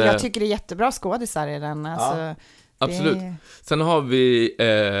 Jag tycker det är jättebra skådisar i den. Alltså, absolut. Sen har vi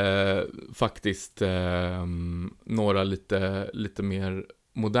faktiskt några lite mer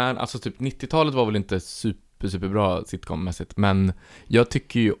modern, alltså typ 90-talet var väl inte superbra sitcom-mässigt, men jag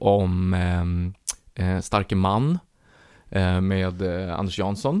tycker ju om Starke man med Anders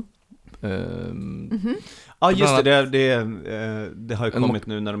Jansson. Ja, just det har ju kommit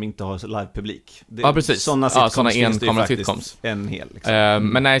nu när de inte har live-publik. Ja, precis. Sådana sitcoms såna finns det ju faktiskt sitcoms. En hel liksom.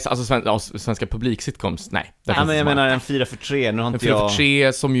 Men nej, alltså svenska publik-sitcoms, nej. Ja, men jag menar en 4-4-3, nu har inte jag...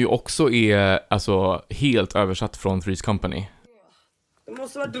 4-4-3 som ju också är alltså helt översatt från Three's Company. Det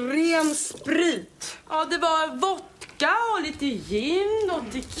måste ha varit ren sprit. Ja, det var vodka och lite gin och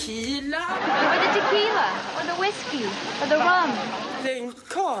tequila. Var det tequila? Och the whiskey? Och the rum? Det är en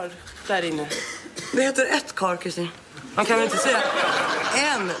kar där inne. Det heter ett kar, Kristin. Man kan väl inte säga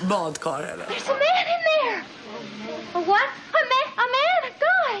en badkar, eller? There's a man in there. A what? A man, a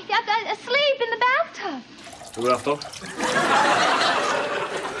guy, asleep in the bathtub. God afton.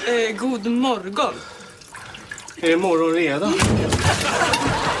 God morgon. Är det morgon redan?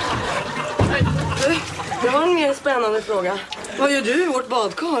 Jag har en mer spännande fråga. Vad gör du i vårt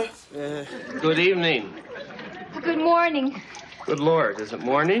badkar? Good evening. Good morning. Good Lord, is it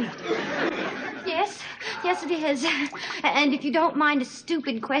morning? Yes it is. And if you don't mind a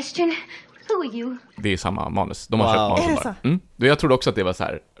stupid question, who are you? Det är samma manus. De har köpt manus bara. Jag trodde också att det var så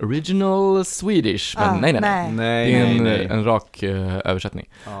här original Swedish, men nej. Det är en rak översättning.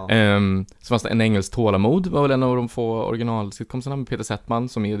 Så fanns det En ängels tålamod, var väl en av de få original-sitcomsarna med Peter Settman,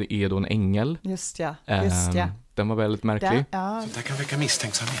 som är då en ängel. Just ja. Den var väldigt märklig. Sånt där kan väcka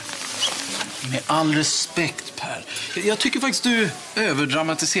misstänksamhet. Med all respekt, Per. Jag tycker faktiskt du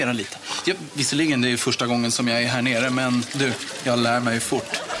överdramatiserar lite. Visserligen, det är första gången som jag är här nere, men du, jag lär mig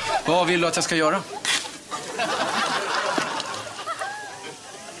fort. Vad vill du att jag ska göra?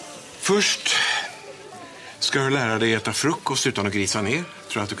 Först ska du lära dig äta frukost utan att grisa ner. Tror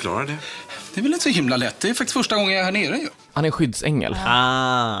du att du klarar det? Det är väl inte så himla lätt. Det är faktiskt första gången jag är här nere ju. Han är skyddsängel.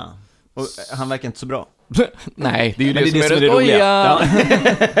 Och han verkar inte så bra. Nej, det är ju det som är det roliga. Ja.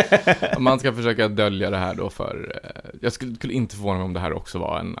 Man ska försöka dölja det här då för... Jag skulle inte förvåna mig om det här också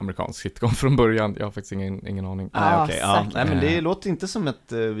var en amerikansk sitcom från början. Jag har faktiskt ingen aning. Nej, men det låter inte som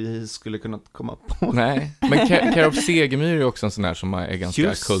att vi skulle kunna komma på. Nej, men Care of Segemyhr är också en sån här som är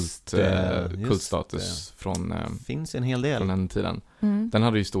ganska kultstatus från... finns en hel del. Från den tiden. Den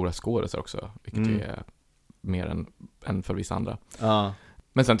hade ju stora skådespelare också, vilket är mer än för vissa andra. Ja.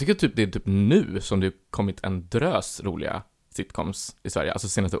 Men sen tycker jag typ det är typ nu som det kommit en drös roliga sitcoms i Sverige, alltså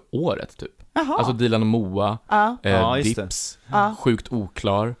senaste året typ. Jaha. Alltså Dilan och Moa, Dips, Sjukt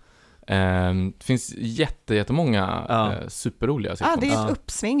oklar. Det finns jättemånga superroliga sitcoms. Det är ett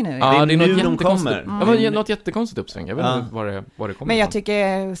uppsving nu. Ja, det är nu något de kommer. Det var något jättekonstigt uppsving. Jag vet inte vad det kommer. Men jag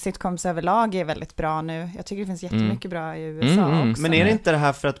tycker sitcoms överlag är väldigt bra nu. Jag tycker det finns jättemycket bra i USA också. Men är det inte det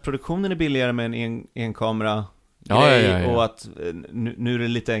här för att produktionen är billigare med en kamera? Ja. Och att nu är det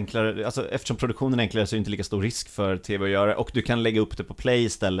lite enklare, alltså eftersom produktionen är enklare så är det inte lika stor risk för tv att göra, och du kan lägga upp det på play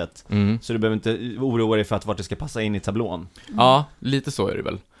istället, så du behöver inte oroa dig för att vart det ska passa in i tablån. Ja, lite så är det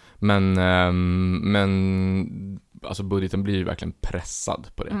väl. Men alltså budgeten blir ju verkligen pressad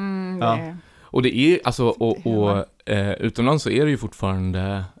på det. Och det är alltså och utomlands så är det ju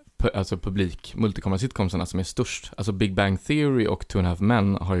fortfarande alltså publik multikamera-sitcomsarna som är störst. Alltså Big Bang Theory och Two and a Half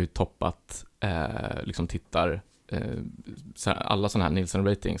Men har ju toppat liksom alla sådana här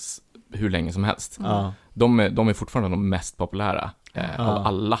Nielsen-ratings hur länge som helst. De är fortfarande de mest populära av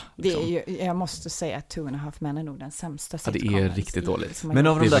alla. Liksom. Det är ju, jag måste säga att Two and a Half Men är nog den sämsta sitcomen. Det är riktigt dåligt. Men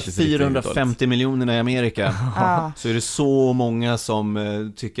av de där 450 miljonerna i Amerika så är det så många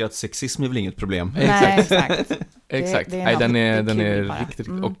som tycker att sexism är väl inget problem. Nej, exakt. Exakt. Det är den är riktigt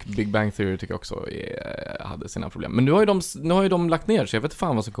och Big Bang Theory tycker jag också hade sina problem. Men nu har ju de lagt ner, så jag vet inte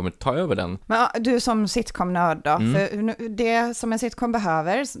fan vad som kommer ta över den. Men du som sitcom-nörd då, för det som en sitcom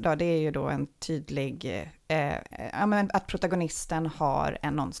behöver då, det är ju då en tydlig att protagonisten har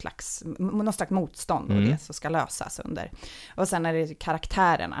någon slags motstånd och det så ska lösas under. Och sen är det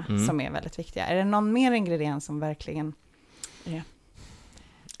karaktärerna som är väldigt viktiga. Är det någon mer ingrediens som verkligen är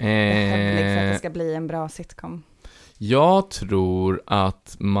behövlig för att det ska bli en bra sitcom? Jag tror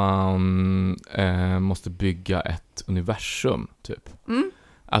att man måste bygga ett universum typ.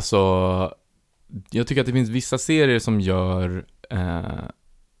 Alltså jag tycker att det finns vissa serier som gör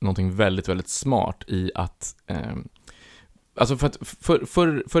någonting väldigt, väldigt smart i att alltså för att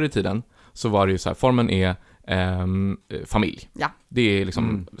förr i tiden så var det ju så här, formen är familj. Ja. Det är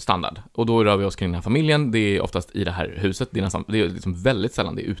liksom standard. Och då rör vi oss kring den här familjen. Det är oftast i det här huset. Det är liksom väldigt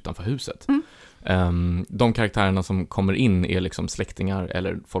sällan det är utanför huset. De karaktärerna som kommer in är liksom släktingar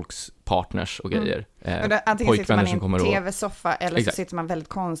eller folks partners och grejer. Antingen sitter man i en tv-soffa eller så sitter man väldigt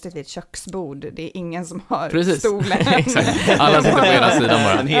konstigt vid ett köksbord. Det är ingen som har stolen. Exakt. Alla sitter på ena sidan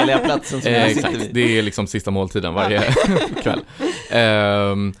bara. Den heliga platsen som exakt. Det är liksom sista måltiden varje kväll.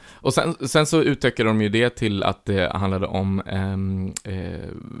 Och sen så utökade de ju det till att det handlade om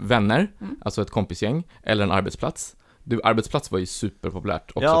vänner, alltså ett kompisgäng eller en arbetsplats. Arbetsplats var ju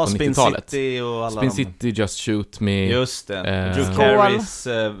superpopulärt också på 90-talet. City och alla Spin City, Just Shoot Me. Just det. Drew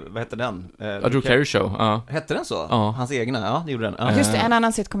Carey's, vad hette den? Drew Carey Show. Hette den så? Ja. Hans egna, det gjorde den. Just det, en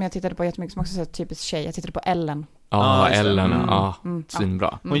annan sitcom jag tittade på jättemycket som också är typiskt tjej. Jag tittade på Ellen. Ellen,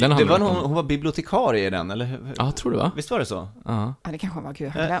 svinbra. Hon var bibliotekarie i den, eller? Ja, tror du va? Visst var det så? Ja, det kanske var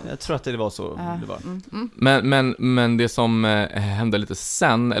kul. Jag tror att det var så det var. Men det som hände lite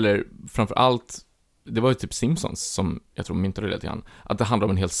sen, eller framförallt det var ju typ Simpsons som jag tror myntade det lite grann, att det handlar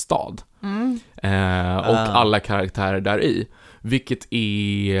om en hel stad. Och alla karaktärer där i. Vilket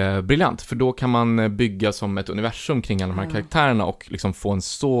är briljant, för då kan man bygga som ett universum kring alla de här karaktärerna och liksom få en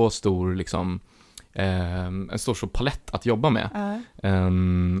så stor liksom, en stor palett att jobba med.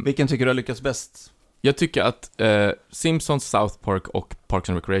 Vilken tycker du har lyckats bäst? Jag tycker att Simpsons, South Park och Parks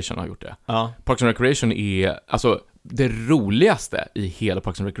and Recreation har gjort det. Parks and Recreation är, alltså det roligaste i hela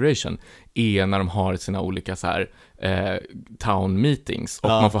Parks and Recreation är när de har sina olika så här town meetings och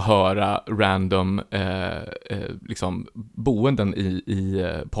man får höra random liksom boenden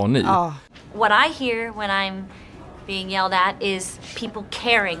på ny. What I hear when I'm being yelled at is people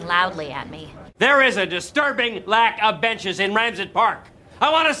caring loudly at me. There is a disturbing lack of benches in Ramsett Park.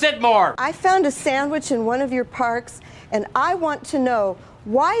 I want to sit more. I found a sandwich in one of your parks, and I want to know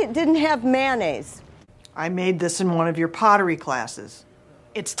why it didn't have mayonnaise. I made this in one of your pottery classes.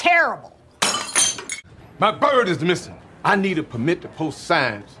 It's terrible. My bird is missing. I need a permit to post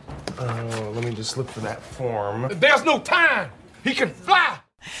signs. Let me just look for that form. There's no time. He can fly.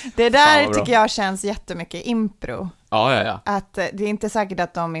 Det där tycker jag känns jättemycket impro. Ja. Att det är inte säkert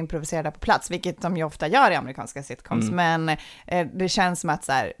att de improviserar på plats, vilket de ju ofta gör i amerikanska sitcoms, men det känns som att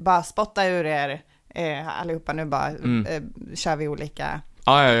så här, bara spotta ur er allihopa, nu bara kör vi olika.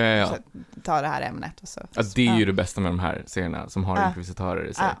 Ja. Ta det här ämnet och så. Alltså, det är ju det bästa med de här serierna som har improvisatörer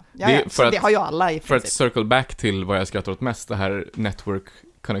i sig. Det har ju alla i princip. För att circle back till vad jag skrattar åt mest, det här network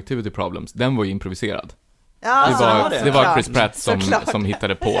connectivity problems, den var ju improviserad. Det var Chris Pratt som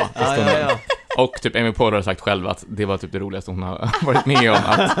hittade på stunden. Och typ Amy Poehler har sagt själv att det var typ det roligaste hon har varit med om,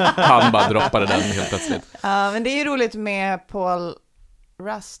 att han bara droppade den helt plötsligt. Men det är ju roligt med Paul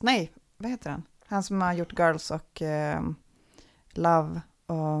Rust, nej, vad heter han? Han som har gjort Girls och Love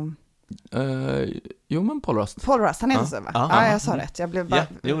och... Jo, men Paul Rust, han heter så, va? Ja, jag sa rätt. Jag blev bara...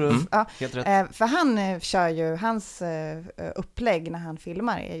 helt rätt. För han kör ju, hans upplägg när han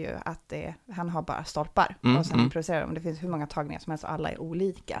filmar är ju att han har bara stolpar och sen improviserar de. Det finns hur många tagningar som helst och alla är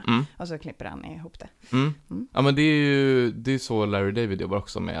olika. Och så klipper han ihop det. Ja, men det är så Larry David jobbar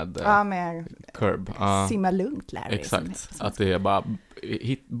också med Curb. Simma lugnt, Larry. Exakt, att det är bara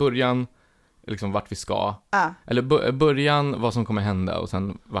början, liksom vart vi ska, eller början vad som kommer hända och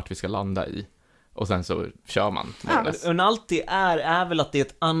sen vart vi ska landa i, och sen så kör man. Men allt det är väl att det är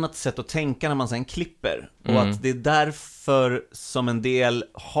ett annat sätt att tänka när man sen klipper, och att det är därför som en del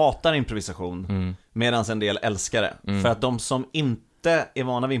hatar improvisation medan en del älskar det, för att de som inte är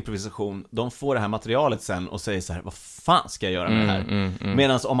vana vid improvisation, de får det här materialet sen och säger så här: vad fan ska jag göra med det här?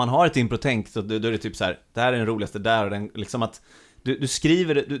 Medan om man har ett improtänk, så då är det typ så här: det här är den roligaste där, och den, liksom att du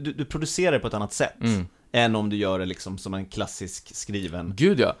skriver det, du producerar det på ett annat sätt än om du gör det liksom som en klassisk skriven.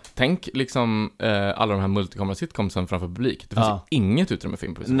 Gud ja, tänk liksom alla de här multikamera sitcomsen framför publik. Det finns ju inget utrymme för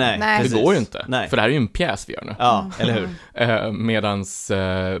improvisation. Nej, det går ju inte. Nej. För det här är ju en pjäs vi gör nu. Ja, eller hur? Medans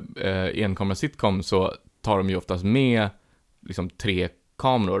enkamera sitcom så tar de ju oftast med liksom 3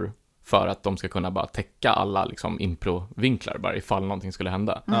 kameror för att de ska kunna bara täcka alla liksom improvinklar bara ifall någonting skulle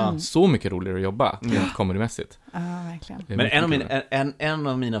hända. Så mycket roligare att jobba rent comedymässigt. Ja, verkligen. Men en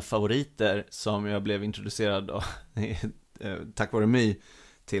av mina favoriter som jag blev introducerad av tack vare My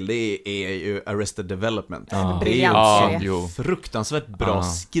till, det är ju Arrested Development. Det är ju fruktansvärt bra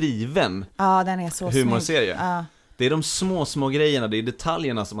skriven. Ja, den är så humorserie. Det är de små grejerna, det är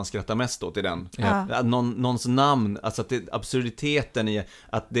detaljerna som man skrattar mest åt i den. Någons namn, alltså att det, absurditeten i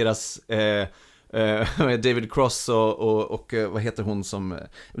att deras David Cross och vad heter hon som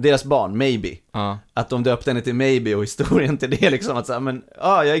deras barn, Maybe. Att de döpte henne till Maybe, och historien till det liksom att säga, men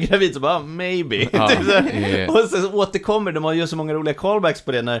jag är gravid, så bara Maybe. Och så återkommer de, gör så många roliga callbacks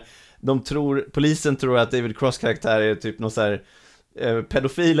på det när polisen tror att David Cross karaktär är typ någon så här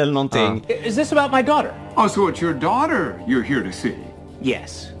pedofil eller någonting. Is this about my daughter? Oh, so it's your daughter you're here to see?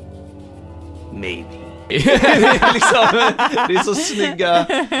 Yes. Maybe. Det är så snygga.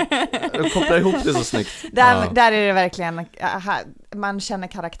 De kopplar ihop det så snyggt. Där är det verkligen, man känner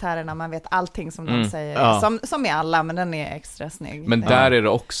karaktärerna, man vet allting som de säger, som är alla, men den är extra snygg. Men där är det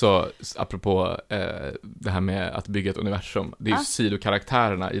också, apropå det här med att bygga ett universum, det är ju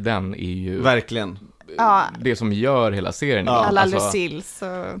sidokaraktärerna i den är ju verkligen det som gör hela serien. Alla Lucilles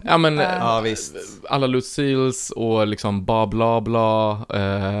och... visst. Alla Lucilles och liksom bla bla bla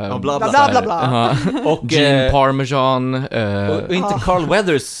och Gene Parmesan och inte Carl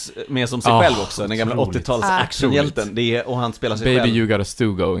Weathers med som sig själv också, den gamla 80-tals actionhjälten. Och han spelar sig Baby själv. You Got a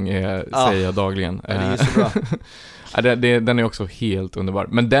Stew Going säger jag dagligen. Det är så bra. Den är också helt underbar.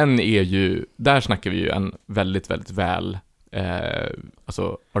 Men den är ju, där snackar vi ju en väldigt, väldigt väl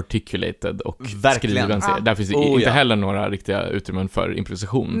alltså articulated och Verkligen. skriven serie. Där finns inte heller några riktiga utrymmen för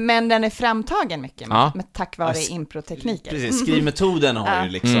improvisation. Men den är framtagen mycket med tack vare improtekniker. Precis, skrivmetoden har ju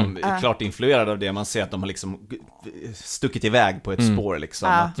liksom klart influerad av det. Man ser att de har liksom stuckit iväg på ett spår liksom.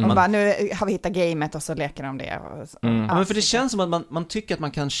 Att man bara, nu har vi hittat gamet och så leker de det. Men för det känns som att man tycker att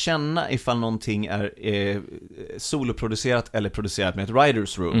man kan känna ifall någonting är soloproducerat eller producerat med ett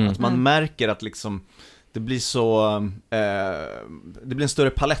writers room. Att man märker att liksom det blir så det blir en större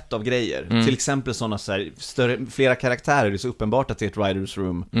palett av grejer. Till exempel sådana så här, flera karaktärer, det är så uppenbart att det är ett writers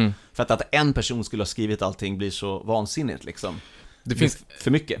room. För att en person skulle ha skrivit allting blir så vansinnigt liksom. Det finns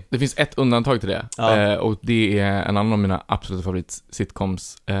för mycket. Det finns ett undantag till det. Och det är en annan av mina absoluta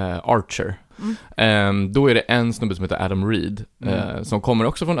favorit-sitcoms, Archer. Då är det en snubbe som heter Adam Reed som kommer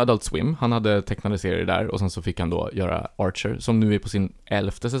också från Adult Swim. Han hade tecknade serier där och sen så fick han då göra Archer som nu är på sin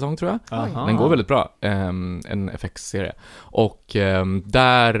 11:e säsong tror jag. Den går väldigt bra, en FX-serie. Och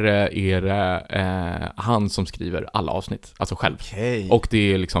där är det han som skriver alla avsnitt, alltså själv. Och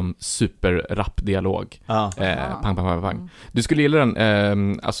det är liksom superrapp dialog. Pang, pang, pang, pang. Du skulle gilla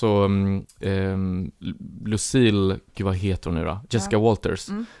den, Lucille, gud vad heter hon nu då? Jessica Walters.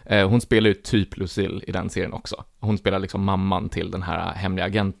 Hon spelar ju typ Lucille i den serien också. Hon spelar liksom mamman till den här hemliga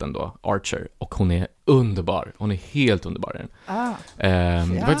agenten då, Archer. Och hon är underbar. Hon är helt underbar i den.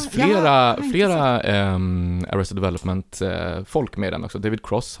 Det var faktiskt flera Arrested Development folk med den också. David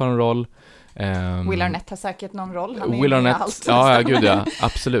Cross har en roll. Will Arnett har säkert någon roll. Han Will Arnett, gud ja,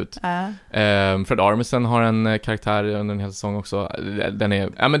 absolut. Fred Armisen har en karaktär under en hel säsong också.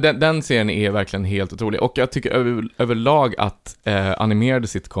 Den serien är verkligen helt otrolig. Och jag tycker överlag att animerade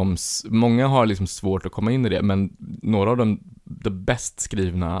sitcoms, många har liksom svårt att komma in i det, men några av de bäst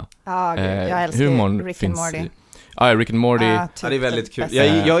skrivna jag älskar humorn Rick finns and Morty. Rick and Morty. Det är väldigt kul. Jag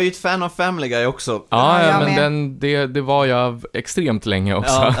är ju ett fan av Family Guy också. Men det var jag extremt länge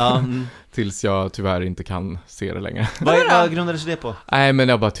också. Tills jag tyvärr inte kan se det längre. Vad grundade sig det på? Nej, men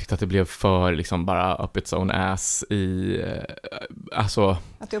jag bara tyckte att det blev för liksom bara up its own ass i alltså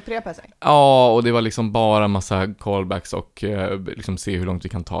att det upprepar sig. Ja, och det var liksom bara en massa callbacks och liksom se hur långt vi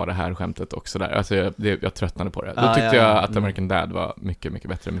kan ta det här skämtet och sådär. Alltså jag tröttnade på det. Då tyckte jag att American Dad var mycket, mycket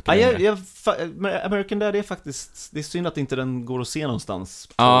bättre. American Dad är faktiskt, det är synd att inte den går att se någonstans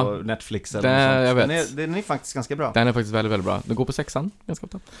på Netflix eller något sånt. Jag vet. Den är faktiskt ganska bra. Den är faktiskt väldigt, väldigt bra. Den går på 6:an, ganska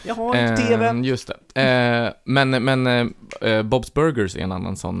ofta. Jag har en TV. Just det. Men Bob's Burgers är en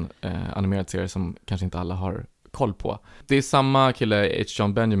annan sån animerad serie som kanske inte alla har koll på. Det är samma kille, H.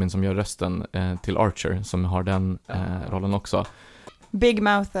 John Benjamin, som gör rösten till Archer, som har den rollen också. Big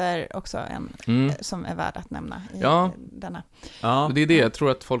Mouth är också en som är värd att nämna i denna. Ja, det är det. Jag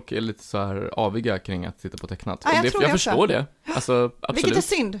tror att folk är lite så här aviga kring att titta på tecknat. Jag förstår det. Alltså, absolut. Vilket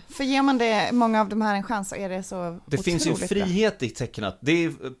är synd, för ger man det många av de här en chans så är det så det finns ju frihet bra i tecknat. Det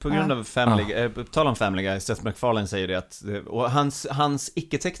är på grund av Family tal om Family Guy, Seth MacFarlane säger det att, och hans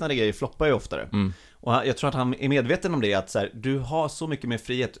icke-tecknade grejer floppar ju oftare. Och jag tror att han är medveten om det, att så här, du har så mycket mer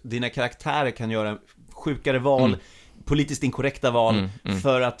frihet. Dina karaktärer kan göra sjukare val, politiskt inkorrekta val,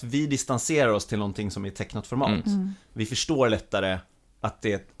 för att vi distanserar oss till någonting som är tecknat format. Vi förstår lättare att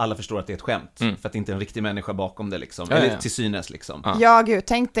alla förstår att det är ett skämt, för att det inte är en riktig människa bakom det liksom, eller till synes liksom. Ja, gud,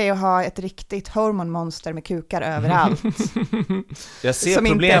 tänk dig att ha ett riktigt hormonmonster med kukar överallt. Jag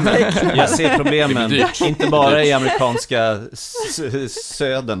ser problemen, inte bara i amerikanska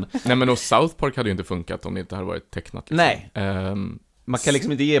södern. Nej, men då South Park hade ju inte funkat om det inte hade varit tecknat liksom. Nej. Man kan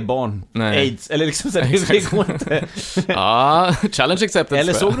liksom inte ge barn AIDS, eller liksom så det går inte. Challenge accepted.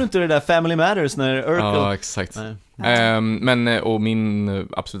 Eller såg du inte det där Family Matters när Urkel? Ja, exakt. Men och min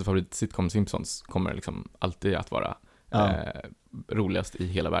absoluta favorit sitcom Simpsons kommer liksom alltid att vara roligast i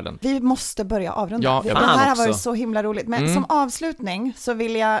hela världen. Vi måste börja avrunda. Det här har varit så himla roligt. Men som avslutning så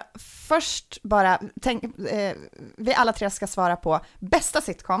vill jag först bara vi alla tre ska svara på bästa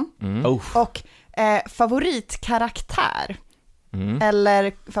sitcom och favoritkaraktär.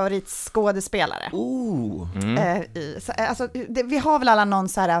 Eller favoritskådespelare. Alltså, vi har väl alla någon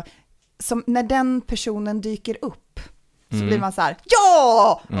så här, som när den personen dyker upp så blir man så här,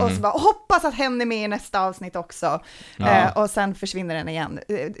 och så bara hoppas att hen är med i nästa avsnitt också. Och sen försvinner den igen.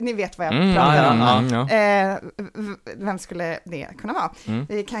 Ni vet vad jag pratar om. Vem skulle det kunna vara?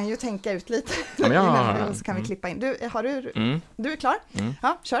 Vi kan ju tänka ut lite och så kan vi klippa in. Du är klar?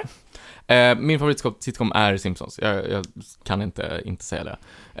 Ja, kör. Min favoritsitcom är Simpsons. Jag kan inte säga det.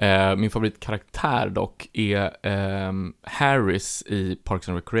 Min favoritkaraktär dock är Harris i Parks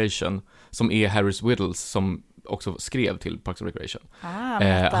and Recreation, som är Harris Whittles, som också skrev till Parks and Recreation.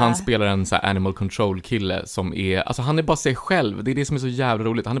 Vänta. Han spelar en så här animal control kille som är, alltså han är bara sig själv. Det är det som är så jävla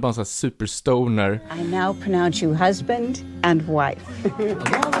roligt. Han är bara en sån här superstoner. I now pronounce you husband and wife.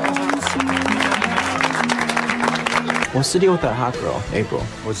 What's the deal with that hot girl, April?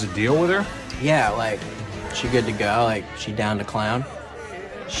 What's the deal with her? Yeah, like, she good to go? Like, she down to clown?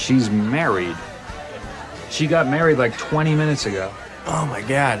 She's married. She got married like 20 minutes ago. Oh my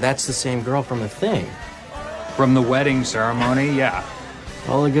god, that's the same girl from The Thing. From the wedding ceremony, yeah.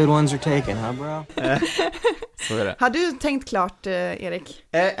 All the good ones are taken, huh bro? Så är det. Har du tänkt klart, Erik?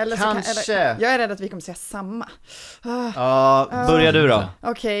 Kanske. Jag är rädd att vi kommer säga samma. Ja, börja du då.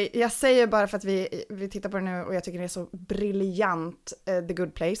 Okej, jag säger bara för att vi tittar på det nu och jag tycker det är så briljant, The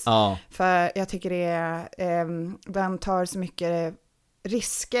Good Place. Ja. För jag tycker det är, den tar så mycket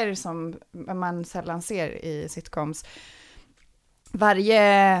risker som man sällan ser i sitcoms.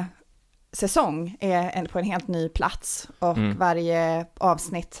 Varje säsong är på en helt ny plats och varje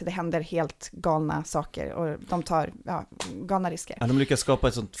avsnitt, det händer helt galna saker och de tar galna risker. Ja, de lyckas skapa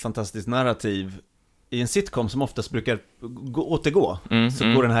ett sånt fantastiskt narrativ i en sitcom som oftast brukar återgå,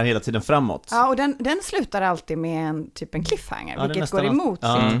 så går den här hela tiden framåt. Ja, och den slutar alltid med en cliffhanger, vilket går emot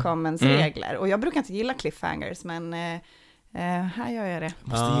sitcomens regler. Och jag brukar inte gilla cliffhangers, men här gör jag det.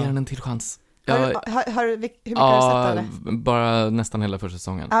 Måste ge den en till chans. Hur mycket har du sett det? Bara nästan hela första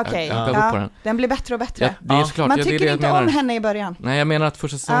säsongen. Okej, på den. Den blir bättre och bättre. Det är såklart, man tycker inte om henne i början. Nej, jag menar att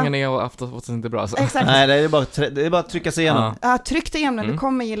första säsongen är och aftonbladet inte bra. Så. Exakt. Nej, det är bara att trycka sig igenom. Ja, tryck dig igenom den, du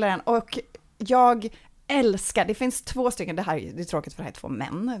kommer gilla den. Och jag älskar, det finns 2 stycken, det är tråkigt för det här är 2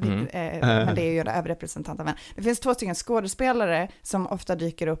 män, men det är ju överrepresentant av män. Det finns 2 stycken skådespelare som ofta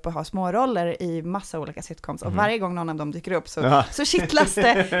dyker upp och har små roller i massa olika sitcoms, och varje gång någon av dem dyker upp så kittlas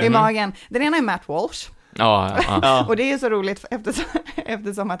det i magen. Den ena är Matt Walsh. Och det är så roligt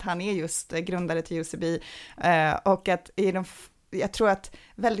eftersom att han är just grundare till UCB, och att jag tror att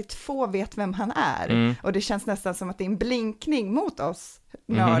väldigt få vet vem han är, och det känns nästan som att det är en blinkning mot oss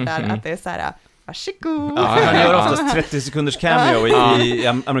nördar, att det är så här: varsågod. Ja, han gör oftast 30 sekunders cameo i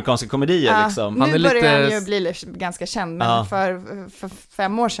amerikanska komedier liksom. Nu börjar han ju bli ganska känd, men för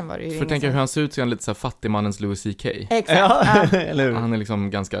 5 år sedan var det ju för att tänka hur han ser ut, så är han lite så här fattigmannens Louis CK. Exakt. Han är liksom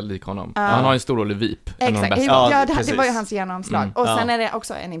ganska lik honom. Han har en stor roll i VIP. Exakt. Det var ju hans genomslag. Och sen är det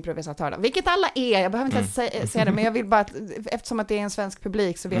också en improvisatör, vilket alla är. Jag behöver inte säga det, men jag vill bara att, eftersom att det är en svensk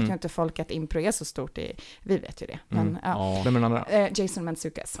publik, så vet ju inte folk att impro är så stort. Vi vet ju det. Men, vem är den andra? Jason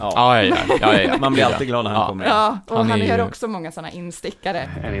Mantzoukas. Ja. Man blir alltid glad när han kommer in. Ja, och han gör också många sådana instickare.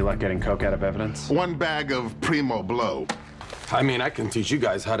 Any luck getting coke out of evidence? 1 bag of Primo Blow. I mean, I can teach you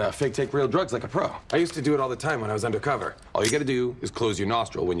guys how to fake take real drugs like a pro. I used to do it all the time when I was undercover. All you gotta do is close your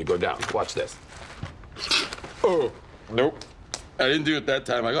nostril when you go down. Watch this. Oh, nope. I didn't do it that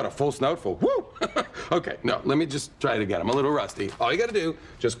time. I got a full snoutful. Woo! Okay, no, let me just try it again. I'm a little rusty. All you gotta do,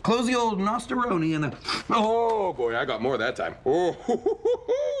 just close the old nostroni and then... Oh, boy, I got more that time. Oh,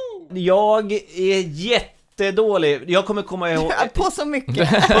 Jag är jättedålig. Jag kommer komma ihåg på så mycket.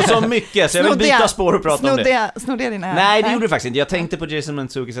 Så jag vill byta spår och prata om det. Snodde jag dina? Nej, det gjorde du faktiskt inte. Jag tänkte på Jason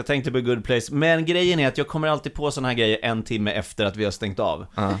Mantzoukas, jag tänkte på Good Place. Men grejen är att jag kommer alltid på såna här grejer 1 timme efter att vi har stängt av.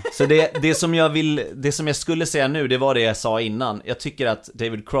 Så det som jag skulle säga nu, det var det jag sa innan. Jag tycker att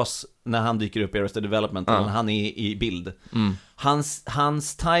David Cross, när han dyker upp i Arrested Development, när han är i bild,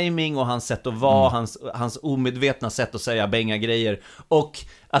 hans timing och hans sätt att vara, hans omedvetna sätt att säga bänga grejer, och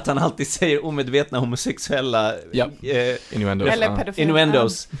att han alltid säger omedvetna homosexuella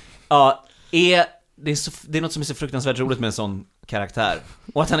innuendos. Det är något som är så fruktansvärt roligt med en sån karaktär.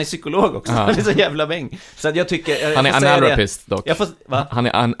 Och att han är psykolog också. Han är så jävla bäng. Så att jag tycker... Han är analrapist dock. Han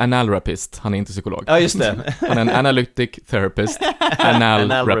är analrapist. Han är inte psykolog. Ja, just det. Han är en analytic therapist.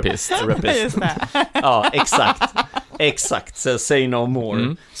 Analrapist. Just det. Ja, exakt. Så say no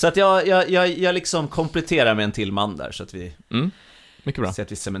more. Så att jag liksom kompletterar med en till man där, så att vi... Mycket bra. Så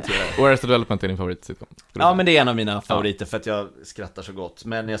att vi cementerar. Och Arrested Development är din favorit sitcom? Ja, men det är en av mina favoriter för att jag skrattar så gott.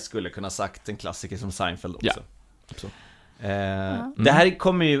 Men jag skulle kunna sagt en klassiker som Seinfeld också. Det här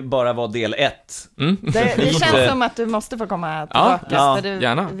kommer ju bara vara del 1. Det känns som att du måste få komma tillbaka.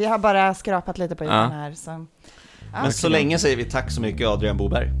 Gärna. Vi har bara skrapat lite på den här. Så. Men så länge säger vi tack så mycket, Adrian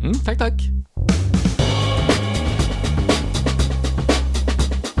Boberg. Tack.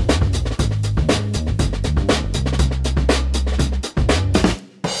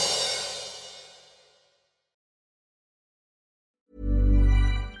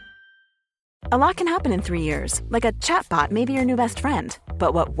 A lot can happen in 3 years, like a chatbot may be your new best friend.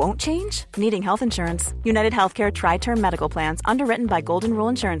 But what won't change? Needing health insurance. United Healthcare Tri-Term Medical Plans, underwritten by Golden Rule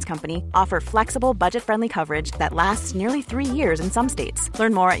Insurance Company, offer flexible, budget-friendly coverage that lasts nearly 3 years in some states.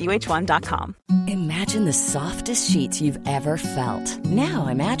 Learn more at uh1.com. Imagine the softest sheets you've ever felt. Now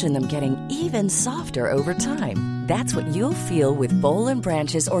imagine them getting even softer over time. That's what you'll feel with Boll &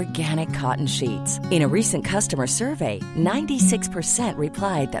 Branch's organic cotton sheets. In a recent customer survey, 96%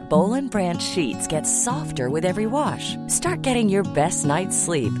 replied that Boll & Branch sheets get softer with every wash. Start getting your best night's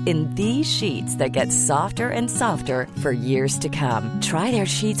sleep in these sheets that get softer and softer for years to come. Try their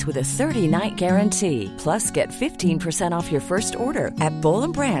sheets with a 30-night guarantee. Plus, get 15% off your first order at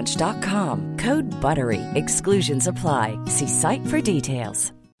bollandbranch.com. Code BUTTERY. Exclusions apply. See site for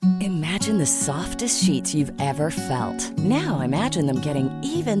details. Imagine the softest sheets you've ever felt. Now imagine them getting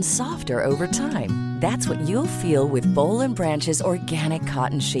even softer over time. That's what you'll feel with Boll & Branch's organic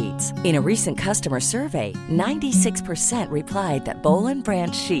cotton sheets. In a recent customer survey, 96% replied that Boll &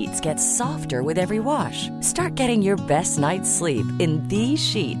 Branch sheets get softer with every wash. Start getting your best night's sleep in these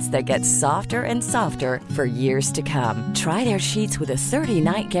sheets that get softer and softer for years to come. Try their sheets with a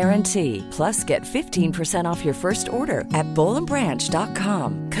 30-night guarantee. Plus, get 15% off your first order at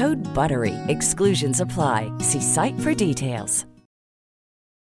bollandbranch.com. Code BUTTERY. Exclusions apply. See site for details.